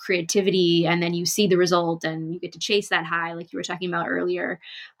generator of creativity, and then you see the result and you get to chase that high like you were talking about earlier.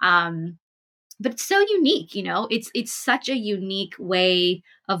 But it's so unique, it's such a unique way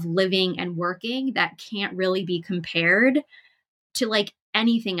of living and working that can't really be compared to like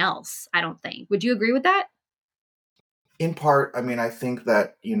anything else, I don't think. Would you agree with that? In part, I mean, I think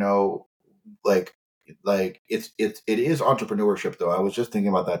that, like it is entrepreneurship though. I was just thinking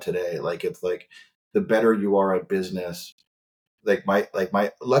about that today. Like it's like the better you are at business,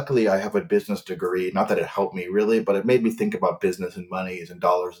 luckily I have a business degree, not that it helped me really, but it made me think about business and monies and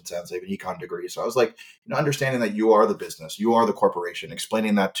dollars and cents. I have an econ degree. So I was like, understanding that you are the business, you are the corporation,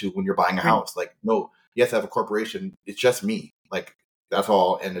 explaining that to when you're buying a house, like, no, yes, I have a corporation. It's just me. Like, that's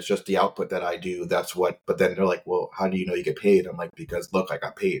all. And it's just the output that I do. That's what, but then they're like, well, how do you know you get paid? I'm like, because look, I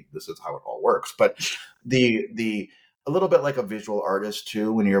got paid. This is how it all works. But a little bit like a visual artist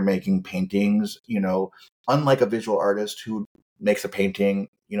too, when you're making paintings, unlike a visual artist who makes a painting,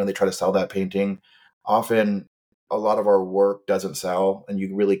 they try to sell that painting. Often a lot of our work doesn't sell, and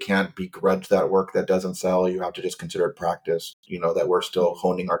you really can't begrudge that work that doesn't sell. You have to just consider it practice, that we're still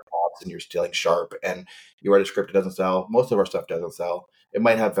honing our chops and you're stealing sharp, and you write a script that doesn't sell. Most of our stuff doesn't sell. It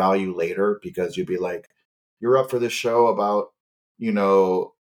might have value later because you'd be like, you're up for this show about, you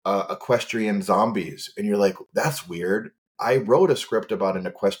know, equestrian zombies. And you're like, that's weird. I wrote a script about an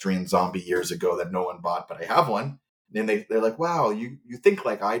equestrian zombie years ago that no one bought, but I have one. And they're like, wow, you think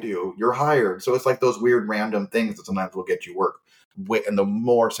like I do. You're hired. So it's like those weird random things that sometimes will get you work. And the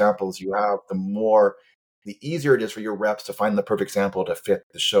more samples you have, the easier it is for your reps to find the perfect sample to fit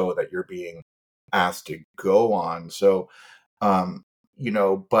the show that you're being asked to go on. So,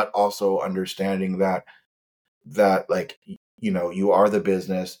 but also understanding that like, you are the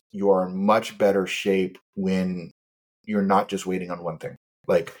business, you are in much better shape when you're not just waiting on one thing.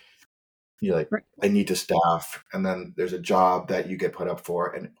 Like, you're like, Right. I need to staff, and then there's a job that you get put up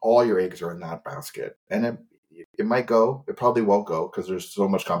for, and all your eggs are in that basket. And it might go, it probably won't go because there's so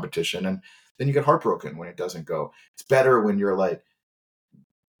much competition, and then you get heartbroken when it doesn't go. It's better when you're like,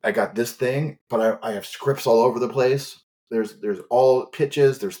 I got this thing, but I have scripts all over the place. There's all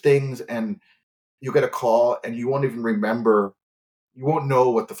pitches, there's things, and you get a call, and you won't even remember. You won't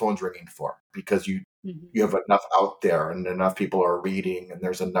know what the phone's ringing for because Mhm. you have enough out there and enough people are reading, and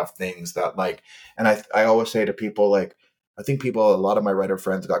there's enough things that like. And I always say to people, like, I think a lot of my writer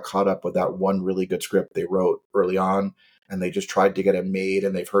friends got caught up with that one really good script they wrote early on, and they just tried to get it made,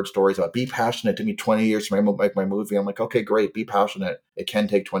 and they've heard stories about, be passionate. It took me 20 years to make my movie. I'm like, okay, great, be passionate. It can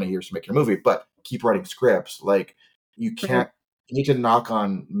take 20 years to make your movie, but keep writing scripts. Like, you Right. can't, you need to knock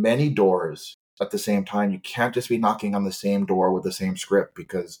on many doors at the same time. You can't just be knocking on the same door with the same script,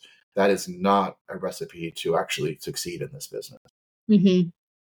 because that is not a recipe to actually succeed in this business. Hmm.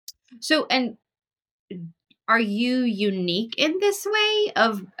 So, and are you unique in this way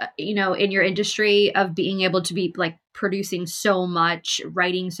of, in your industry of being able to be like producing so much,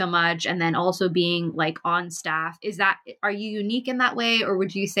 writing so much, and then also being like on staff? Are you unique in that way? Or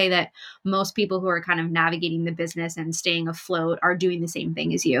would you say that most people who are kind of navigating the business and staying afloat are doing the same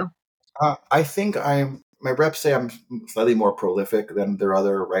thing as you? I think my reps say I'm slightly more prolific than their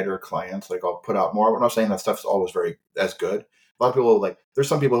other writer clients. Like, I'll put out more. I'm not saying that stuff's always very as good. A lot of people, like, there's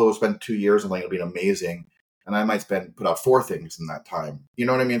some people who will spend 2 years and like it'll be amazing, and I might put out four things in that time. You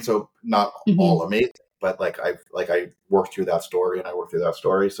know what I mean? So not all Hmm. amazing, but I worked through that story and I worked through that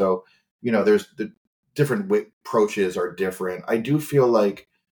story. So there's the different approaches are different. I do feel like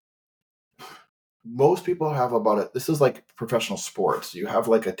most people have about it. This is like professional sports. You have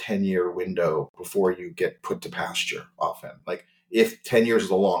like a 10-year window before you get put to pasture often. Like, if 10 years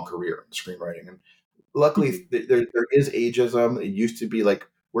is a long career in screenwriting. And luckily Hmm. there is ageism. It used to be like,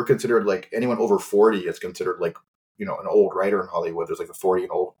 we're considered, like, anyone over 40 is considered like, an old writer in Hollywood. There's like the 40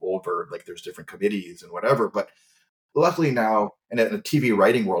 and older, like there's different committees and whatever. But luckily now, and in the TV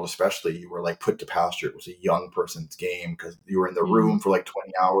writing world especially, you were like put to pasture. It was a young person's game because you were in the room Hmm. for like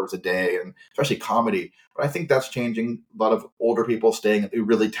 20 hours a day, and especially comedy. But I think that's changing. A lot of older people staying,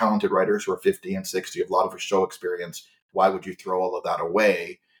 really talented writers who are 50 and 60, have a lot of show experience. Why would you throw all of that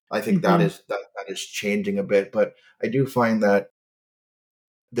away? I think that Hmm. is changing a bit. But I do find that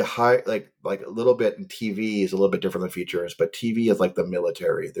the high, like a little bit in TV is a little bit different than features, but TV is like the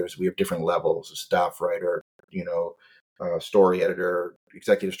military. We have different levels: a staff writer, story editor,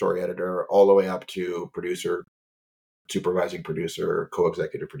 executive story editor, all the way up to producer, supervising producer,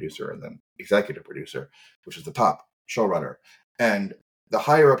 co-executive producer, and then executive producer, which is the top showrunner. And the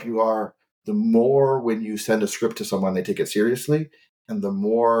higher up you are, the more when you send a script to someone, they take it seriously. And the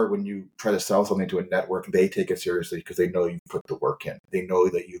more when you try to sell something to a network, they take it seriously because they know you've put the work in. They know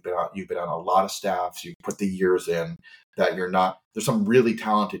that you've been on a lot of staffs, you've put the years in, that you're not, there's some really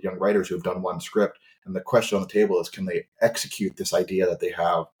talented young writers who have done one script. And the question on the table is, can they execute this idea that they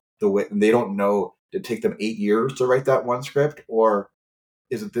have the way? And they don't know, did it take them 8 years to write that one script, or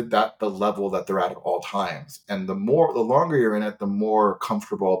is it that the level that they're at all times? And the longer you're in it, the more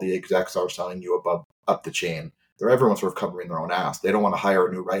comfortable the execs are selling you up the chain. Everyone's sort of covering their own ass. They don't want to hire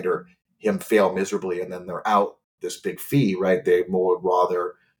a new writer, him fail miserably, and then they're out this big fee, right? They would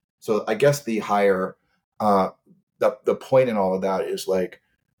rather. So I guess the higher, the point in all of that is, like,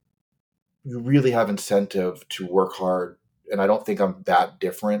 you really have incentive to work hard. And I don't think I'm that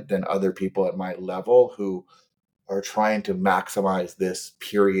different than other people at my level who are trying to maximize this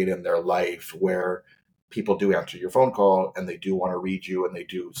period in their life where people do answer your phone call and they do want to read you and they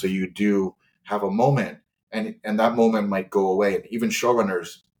do. So you do have a moment, and that moment might go away. And even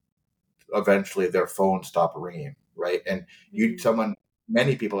showrunners, eventually their phones stop ringing, right? And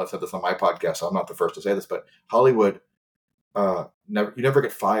many people have said this on my podcast, so I'm not the first to say this, but Hollywood, you never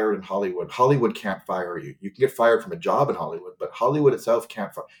get fired in Hollywood. Hollywood can't fire you. You can get fired from a job in Hollywood, but Hollywood itself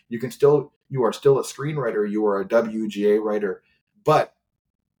can't fire. You are still a screenwriter. You are a WGA writer, but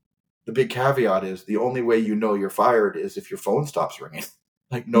the big caveat is the only way you know you're fired is if your phone stops ringing.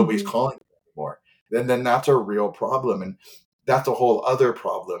 Like nobody's calling you anymore. Then that's a real problem. And that's a whole other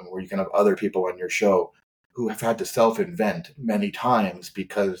problem where you can have other people on your show who have had to self-invent many times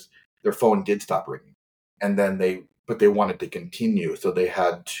because their phone did stop ringing. And then they wanted to continue. So they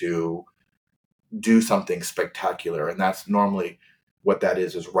had to do something spectacular. And that's normally what that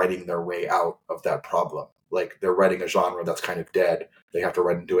is writing their way out of that problem. Like they're writing a genre that's kind of dead. They have to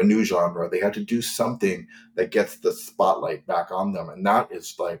write into a new genre. They have to do something that gets the spotlight back on them. And that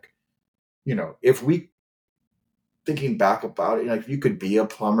is like, if we, thinking back about it, if you could be a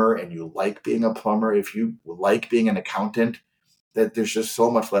plumber and you like being a plumber, if you like being an accountant, that there's just so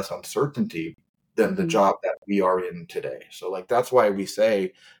much less uncertainty than the job that we are in today. So like, that's why we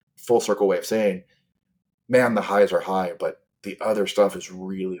say, full circle way of saying, man, the highs are high, but the other stuff is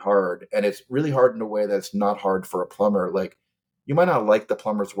really hard. And it's really hard in a way that's not hard for a plumber. Like you might not like the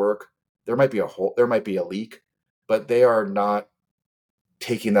plumber's work. There might be a leak, but they are not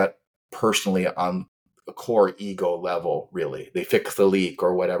taking that personally on a core ego level, really. They fix the leak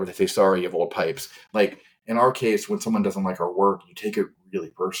or whatever. They say, sorry, you have old pipes. Like in our case, when someone doesn't like our work, you take it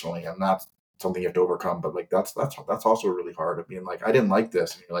really personally, and that's something you have to overcome. But like that's also really hard of being like, I didn't like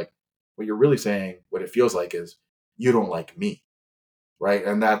this. And you're like, what you're really saying, what it feels like is you don't like me. Right.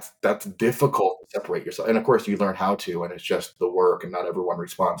 And that's difficult to separate yourself. And of course you learn how to, and it's just the work and not everyone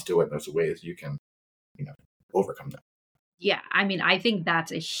responds to it. And there's ways you can, overcome that. Yeah, I mean, I think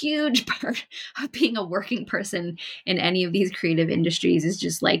that's a huge part of being a working person in any of these creative industries is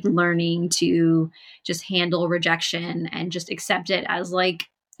just like learning to just handle rejection and just accept it as like,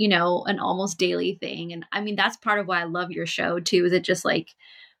 an almost daily thing. And I mean, that's part of why I love your show too, is it just like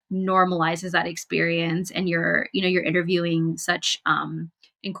normalizes that experience, and you're interviewing such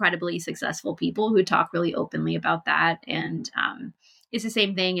incredibly successful people who talk really openly about that. And it's the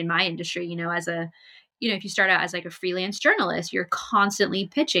same thing in my industry, as a if you start out as like a freelance journalist, you're constantly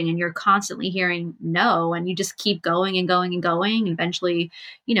pitching and you're constantly hearing no, and you just keep going and going and going. And eventually,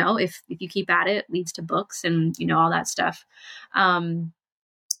 if you keep at it, leads to books and, all that stuff.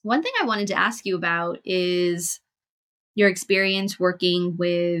 One thing I wanted to ask you about is your experience working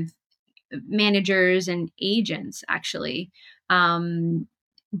with managers and agents, actually.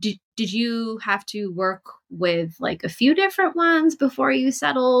 Did you have to work with like a few different ones before you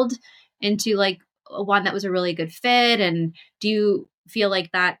settled into like one that was a really good fit? And do you feel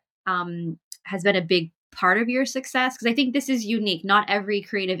like that has been a big part of your success? Because I think this is unique. Not every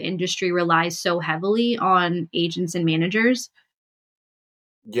creative industry relies so heavily on agents and managers.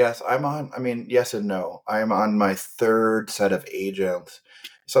 Yes, yes and no. I'm on my third set of agents.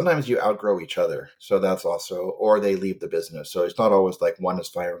 Sometimes you outgrow each other. So that's also, or they leave the business. So it's not always like one is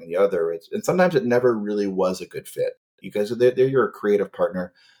firing the other. And sometimes it never really was a good fit because they're your creative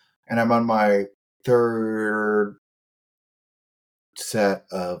partner. And I'm on my third set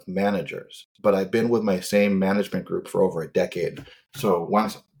of managers, but I've been with my same management group for over a decade. So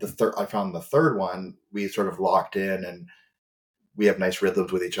once I found the third one, we sort of locked in and we have nice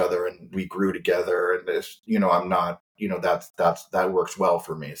rhythms with each other and we grew together. And this, I'm not, that works well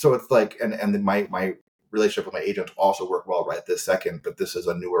for me. So it's like, and then my relationship with my agent also worked well right this second, but this is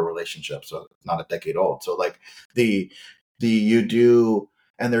a newer relationship. So it's not a decade old. So like you do,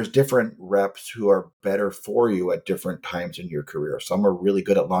 and there's different reps who are better for you at different times in your career. Some are really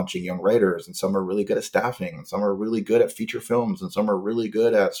good at launching young writers, and some are really good at staffing, and some are really good at feature films, and some are really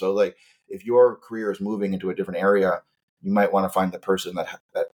good at, so like if your career is moving into a different area, you might want to find the person that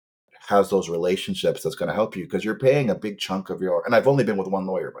has those relationships that's going to help you, because you're paying a big chunk of and I've only been with one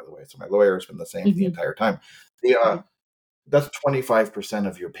lawyer, by the way. So my lawyer has been the same the entire time. That's 25%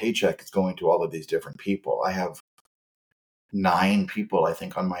 of your paycheck is going to all of these different people. I have 9 people, I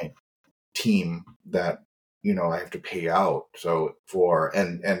think, on my team that, I have to pay out. So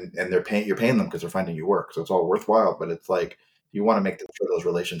and you're paying them because they're finding you work. So it's all worthwhile, but it's like, you want to make sure those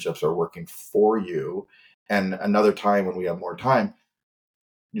relationships are working for you. And another time when we have more time,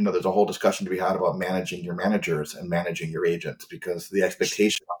 there's a whole discussion to be had about managing your managers and managing your agents, because the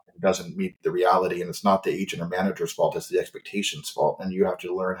expectation doesn't meet the reality, and it's not the agent or manager's fault. It's the expectation's fault. And you have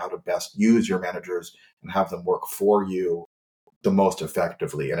to learn how to best use your managers and have them work for you the most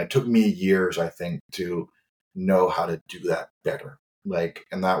effectively. And it took me years, I think, to know how to do that better. Like,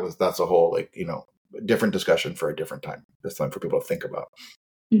 and that's a whole, like, different discussion for a different time. This time for people to think about.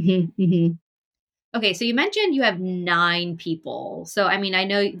 Okay, so you mentioned you have 9 people. So, I mean, I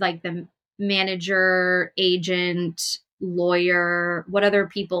know like the manager, agent, lawyer, what other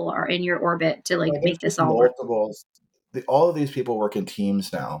people are in your orbit to like There's make this just all work? multiples. All of these people work in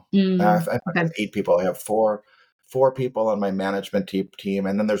teams now. I Okay. have 8 people. I have four people on my management team,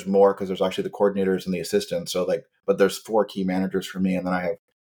 and then there's more because there's actually the coordinators and the assistants. So like, but there's 4 key managers for me, and then I have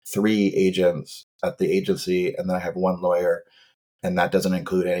 3 agents at the agency, and then I have 1 lawyer, and that doesn't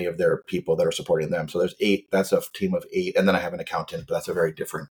include any of their people that are supporting them. So there's 8. That's a team of 8, and then I have an accountant, but that's a very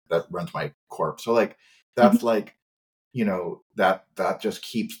different that runs my corp. So like, that's Mhm. like, that just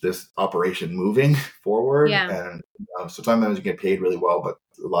keeps this operation moving forward. Yeah. And so sometimes you get paid really well, but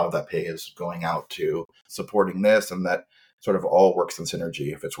a lot of that pay is going out to supporting this, and that sort of all works in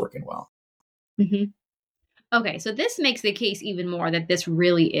synergy if it's working well. hmm Okay, so this makes the case even more that this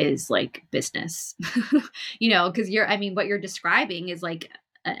really is like business, because I mean, what you're describing is like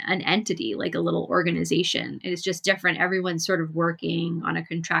an entity, like a little organization. It's just different. Everyone's sort of working on a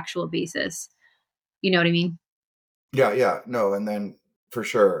contractual basis. You know what I mean? Yeah, no, and then for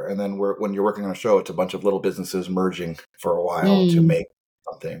sure, and then when you're working on a show, it's a bunch of little businesses merging for a while to Mm, make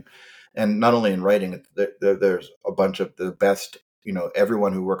something. And not only in writing, there's a bunch of the best.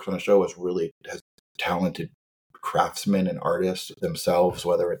 Everyone who works on a show has talented craftsmen and artists themselves,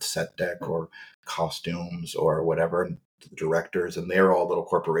 whether it's set deck or costumes or whatever, and directors, and they're all little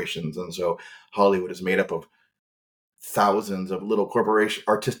corporations. And so Hollywood is made up of thousands of little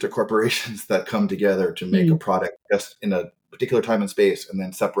artistic corporations that come together to make a mm, product just in a particular time and space, and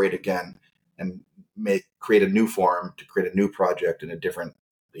then separate again and create a new form to create a new project in a different,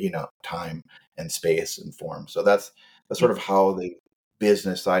 time and space and form. So that's yeah. sort of how the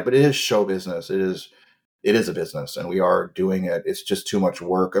business side, but it is show business. It is a business, and we are doing it. It's just too much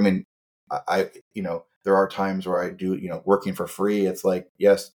work. I mean, there are times where I do, working for free. It's like,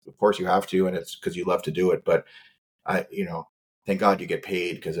 yes, of course you have to, and it's because you love to do it. But thank God you get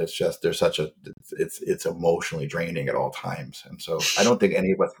paid, because it's just it's emotionally draining at all times. And so I don't think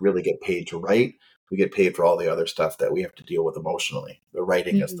any of us really get paid to write. We get paid for all the other stuff that we have to deal with emotionally. The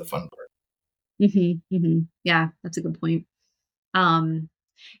writing is the hmm fun part. Yeah, that's a good point. Um,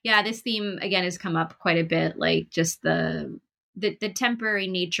 yeah, this theme again has come up quite a bit, like just the temporary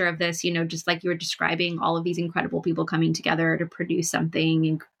nature of this, just like you were describing, all of these incredible people coming together to produce something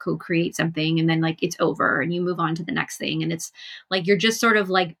and co-create something, and then like it's over and you move on to the next thing. And it's like you're just sort of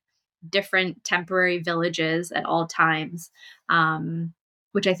like different temporary villages at all times.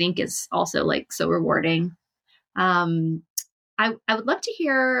 Which I think is also like so rewarding. Um, I would love to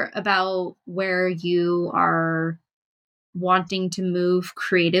hear about where you are wanting to move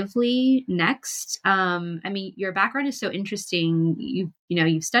creatively next. I mean, your background is so interesting.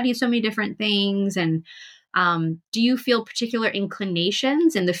 You've studied so many different things, and do you feel particular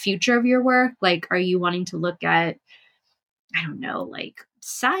inclinations in the future of your work? Like, are you wanting to look at, I don't know, like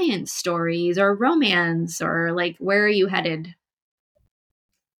science stories or romance, or like where are you headed?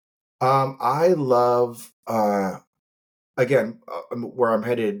 I love again, where I'm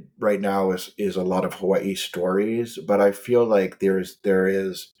headed right now is a lot of Hawaii stories, but I feel like there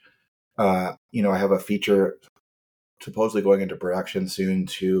is I have a feature supposedly going into production soon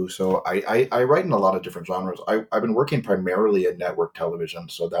too. So I write in a lot of different genres. I've been working primarily in network television,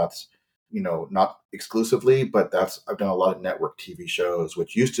 so that's, not exclusively, but I've done a lot of network TV shows,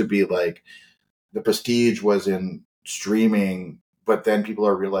 which used to be like the prestige was in streaming, but then people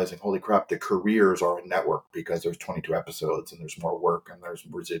are realizing, holy crap, the careers are in network, because there's 22 episodes and there's more work and there's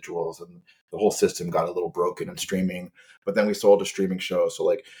residuals, and the whole system got a little broken in streaming. But then we sold a streaming show. So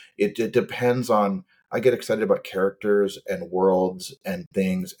like it depends on, I get excited about characters and worlds and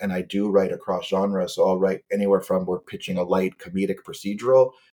things, and I do write across genres. So I'll write anywhere from, we're pitching a light comedic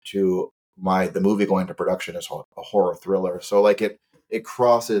procedural to the movie going to production is a horror thriller. So like it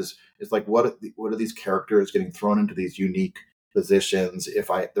crosses. It's like, what are these characters getting thrown into these unique positions? If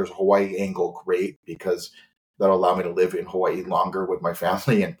there's a Hawaii angle, great, because that'll allow me to live in Hawaii longer with my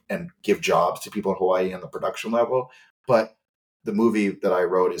family, and give jobs to people in Hawaii on the production level. But the movie that I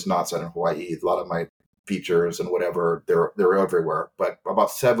wrote is not set in Hawaii. A lot of my features and whatever, they're everywhere. But about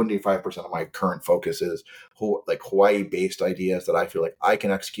 75% of my current focus is like Hawaii based ideas that I feel like I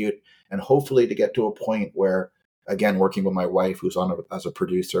can execute, and hopefully to get to a point where, again, working with my wife, who's as a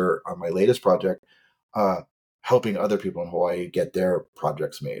producer on my latest project, uh, helping other people in Hawaii get their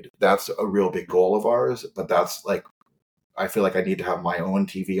projects made. That's a real big goal of ours. But that's like, I feel like I need to have my own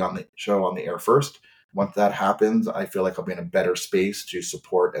TV on the show on the air first, Once that happens, I feel like I'll be in a better space to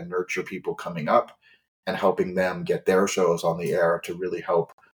support and nurture people coming up and helping them get their shows on the air to really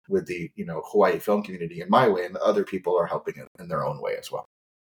help with the Hawaii film community in my way, and the other people are helping it in their own way as well.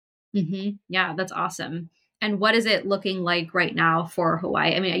 Yeah, that's awesome. And what is it looking like right now for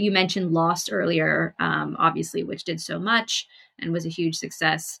Hawaii? I mean, you mentioned Lost earlier, obviously, which did so much and was a huge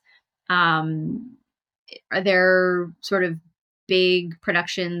success. Um, are there sort of big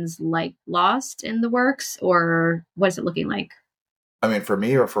productions like Lost in the works, or what is it looking like I mean, for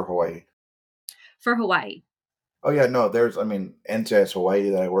me or for Hawaii? for Hawaii? Oh yeah, no, NCIS Hawaii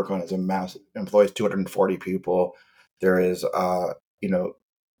that I work on is a mass employs 240 people. There is you know,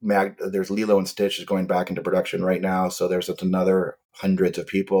 there's Lilo and Stitch is going back into production right now, so there's another hundreds of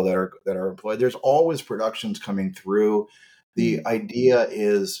people that are employed. There's always productions coming through. The Mm. idea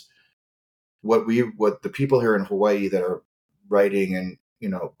is what the people here in Hawaii that are writing and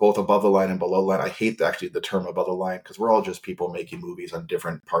both above the line and below the line. I hate actually the term above the line because we're all just people making movies on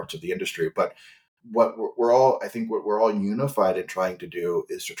different parts of the industry. But we're all, I think, what we're all unified in trying to do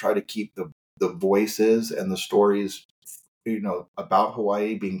is to try to keep the voices and the stories about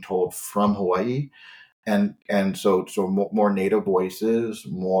Hawaii being told from Hawaii, and so more native voices,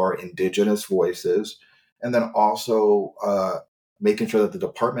 more indigenous voices, and then also making sure that the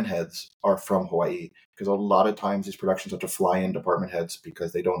department heads are from Hawaii, because a lot of times these productions have to fly in department heads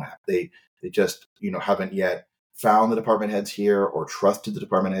because they just haven't yet found the department heads here or trusted the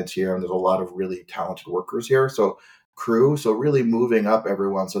department heads here, and there's a lot of really talented workers here. So really moving up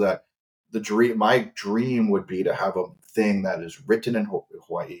everyone so that my dream would be to have a thing that is written in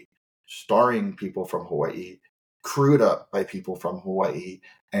Hawaii, starring people from Hawaii, crewed up by people from Hawaii,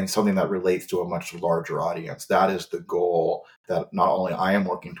 and something that relates to a much larger audience. That is the goal that not only I am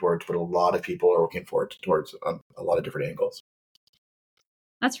working towards, but a lot of people are working towards a lot of different angles.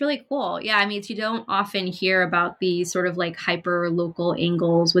 That's really cool. Yeah, I mean, you don't often hear about these sort of like hyper local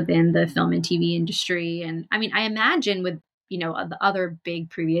angles within the film and TV industry. And I mean, I imagine with, the other big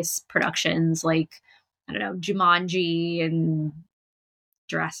previous productions like, I don't know, Jumanji and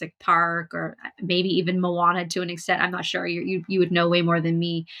Jurassic Park, or maybe even Moana to an extent. I'm not sure. You would know way more than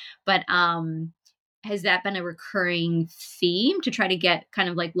me. But has that been a recurring theme to try to get kind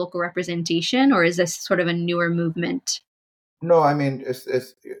of like local representation, or is this sort of a newer movement? No, I mean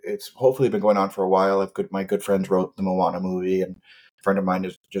it's hopefully been going on for a while. My good friends wrote the Moana movie, and a friend of mine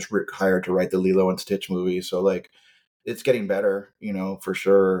is just hired to write the Lilo and Stitch movie. So like, it's getting better, for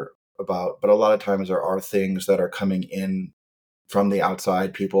sure. But a lot of times there are things that are coming in from the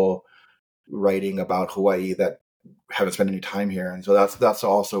outside, people writing about Hawaii that haven't spent any time here, and so that's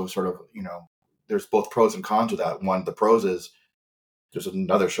also sort of there's both pros and cons of that. One, the pros is there's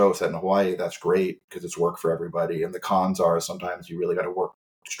another show set in Hawaii that's great because it's work for everybody. And the cons are sometimes you really got to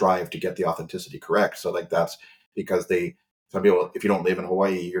strive to get the authenticity correct. So like that's because some people, if you don't live in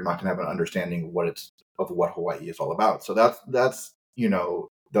Hawaii, you're not going to have an understanding of what Hawaii is all about. So that's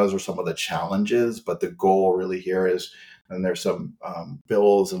those are some of the challenges. But the goal really here is, and there's some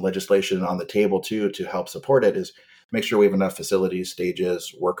bills and legislation on the table too to help support it, is make sure we have enough facilities,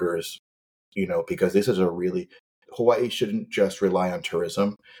 stages, workers, because this is Hawaii shouldn't just rely on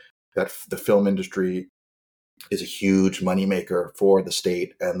tourism. That the film industry is a huge moneymaker for the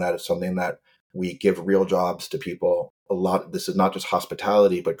state, and that is something that we give real jobs to people. This is not just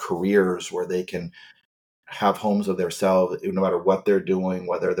hospitality, but careers where they can have homes of themselves, no matter what they're doing,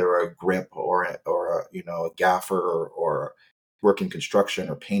 whether they're a grip or a gaffer or work in construction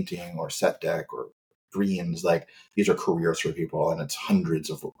or painting or set deck or greens. Like, these are careers for people, and it's hundreds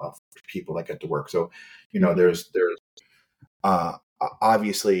of people that get to work. So, Mhm. there's uh,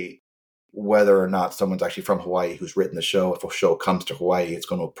 obviously, whether or not someone's actually from Hawaii who's written the show, if a show comes to Hawaii, it's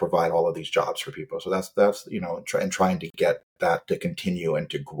going to provide all of these jobs for people. So that's trying to get that to continue and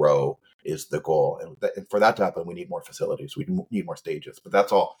to grow is the goal. And for that to happen, we need more facilities. We need more stages. But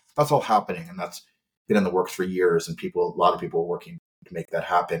that's all happening, and that's been in the works for years. And a lot of people are working to make that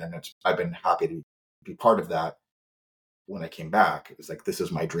happen. And I've been happy to be part of that. When I came back, it's like, this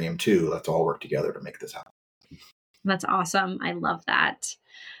is my dream too. Let's all work together to make this happen. That's awesome. I love that.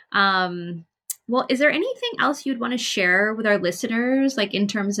 Um, well, is there anything else you'd want to share with our listeners, like in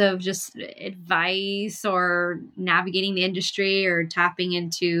terms of just advice or navigating the industry or tapping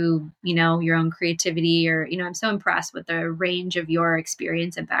into, your own creativity? Or, I'm so impressed with the range of your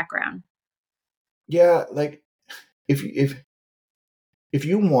experience and background. Yeah, like, if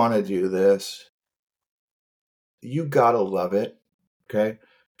you want to do this, you gotta love it, okay?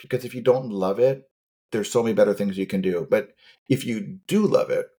 Because if you don't love it, there's so many better things you can do. But if you do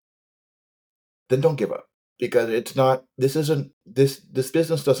love it, then don't give up. because it's not, this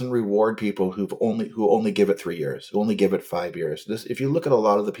business doesn't reward people who only give it 3 years, who only give it 5 years. This, if you look at a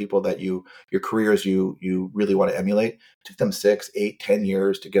lot of the people that your careers you really want to emulate, it took them 6, 8, 10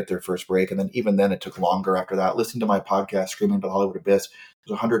 years to get their first break, and then even then it took longer after that. Listen to my podcast, Screaming to the Hollywood Abyss.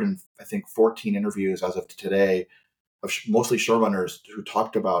 There's 100 and I think 14 interviews as of today of mostly showrunners who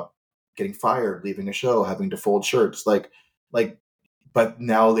talked about getting fired, leaving a show, having to fold shirts, like but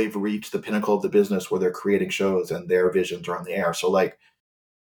now they've reached the pinnacle of the business where they're creating shows and their visions are on the air. So like,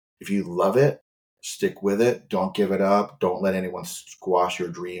 if you love it, stick with it. Don't give it up. Don't let anyone squash your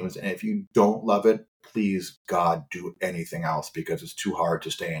dreams. And if you don't love it, please, God, do anything else, because it's too hard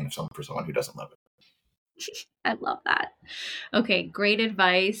to stay in for someone who doesn't love it. I love that. Okay, great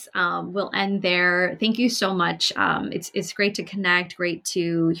advice. We'll end there. Thank you so much. It's great to connect. Great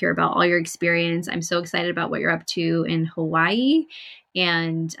to hear about all your experience. I'm so excited about what you're up to in Hawaii.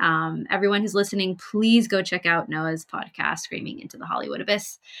 And everyone who's listening, please go check out Noah's podcast, Screaming into the Hollywood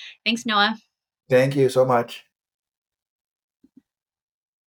Abyss. Thanks, Noah. Thank you so much.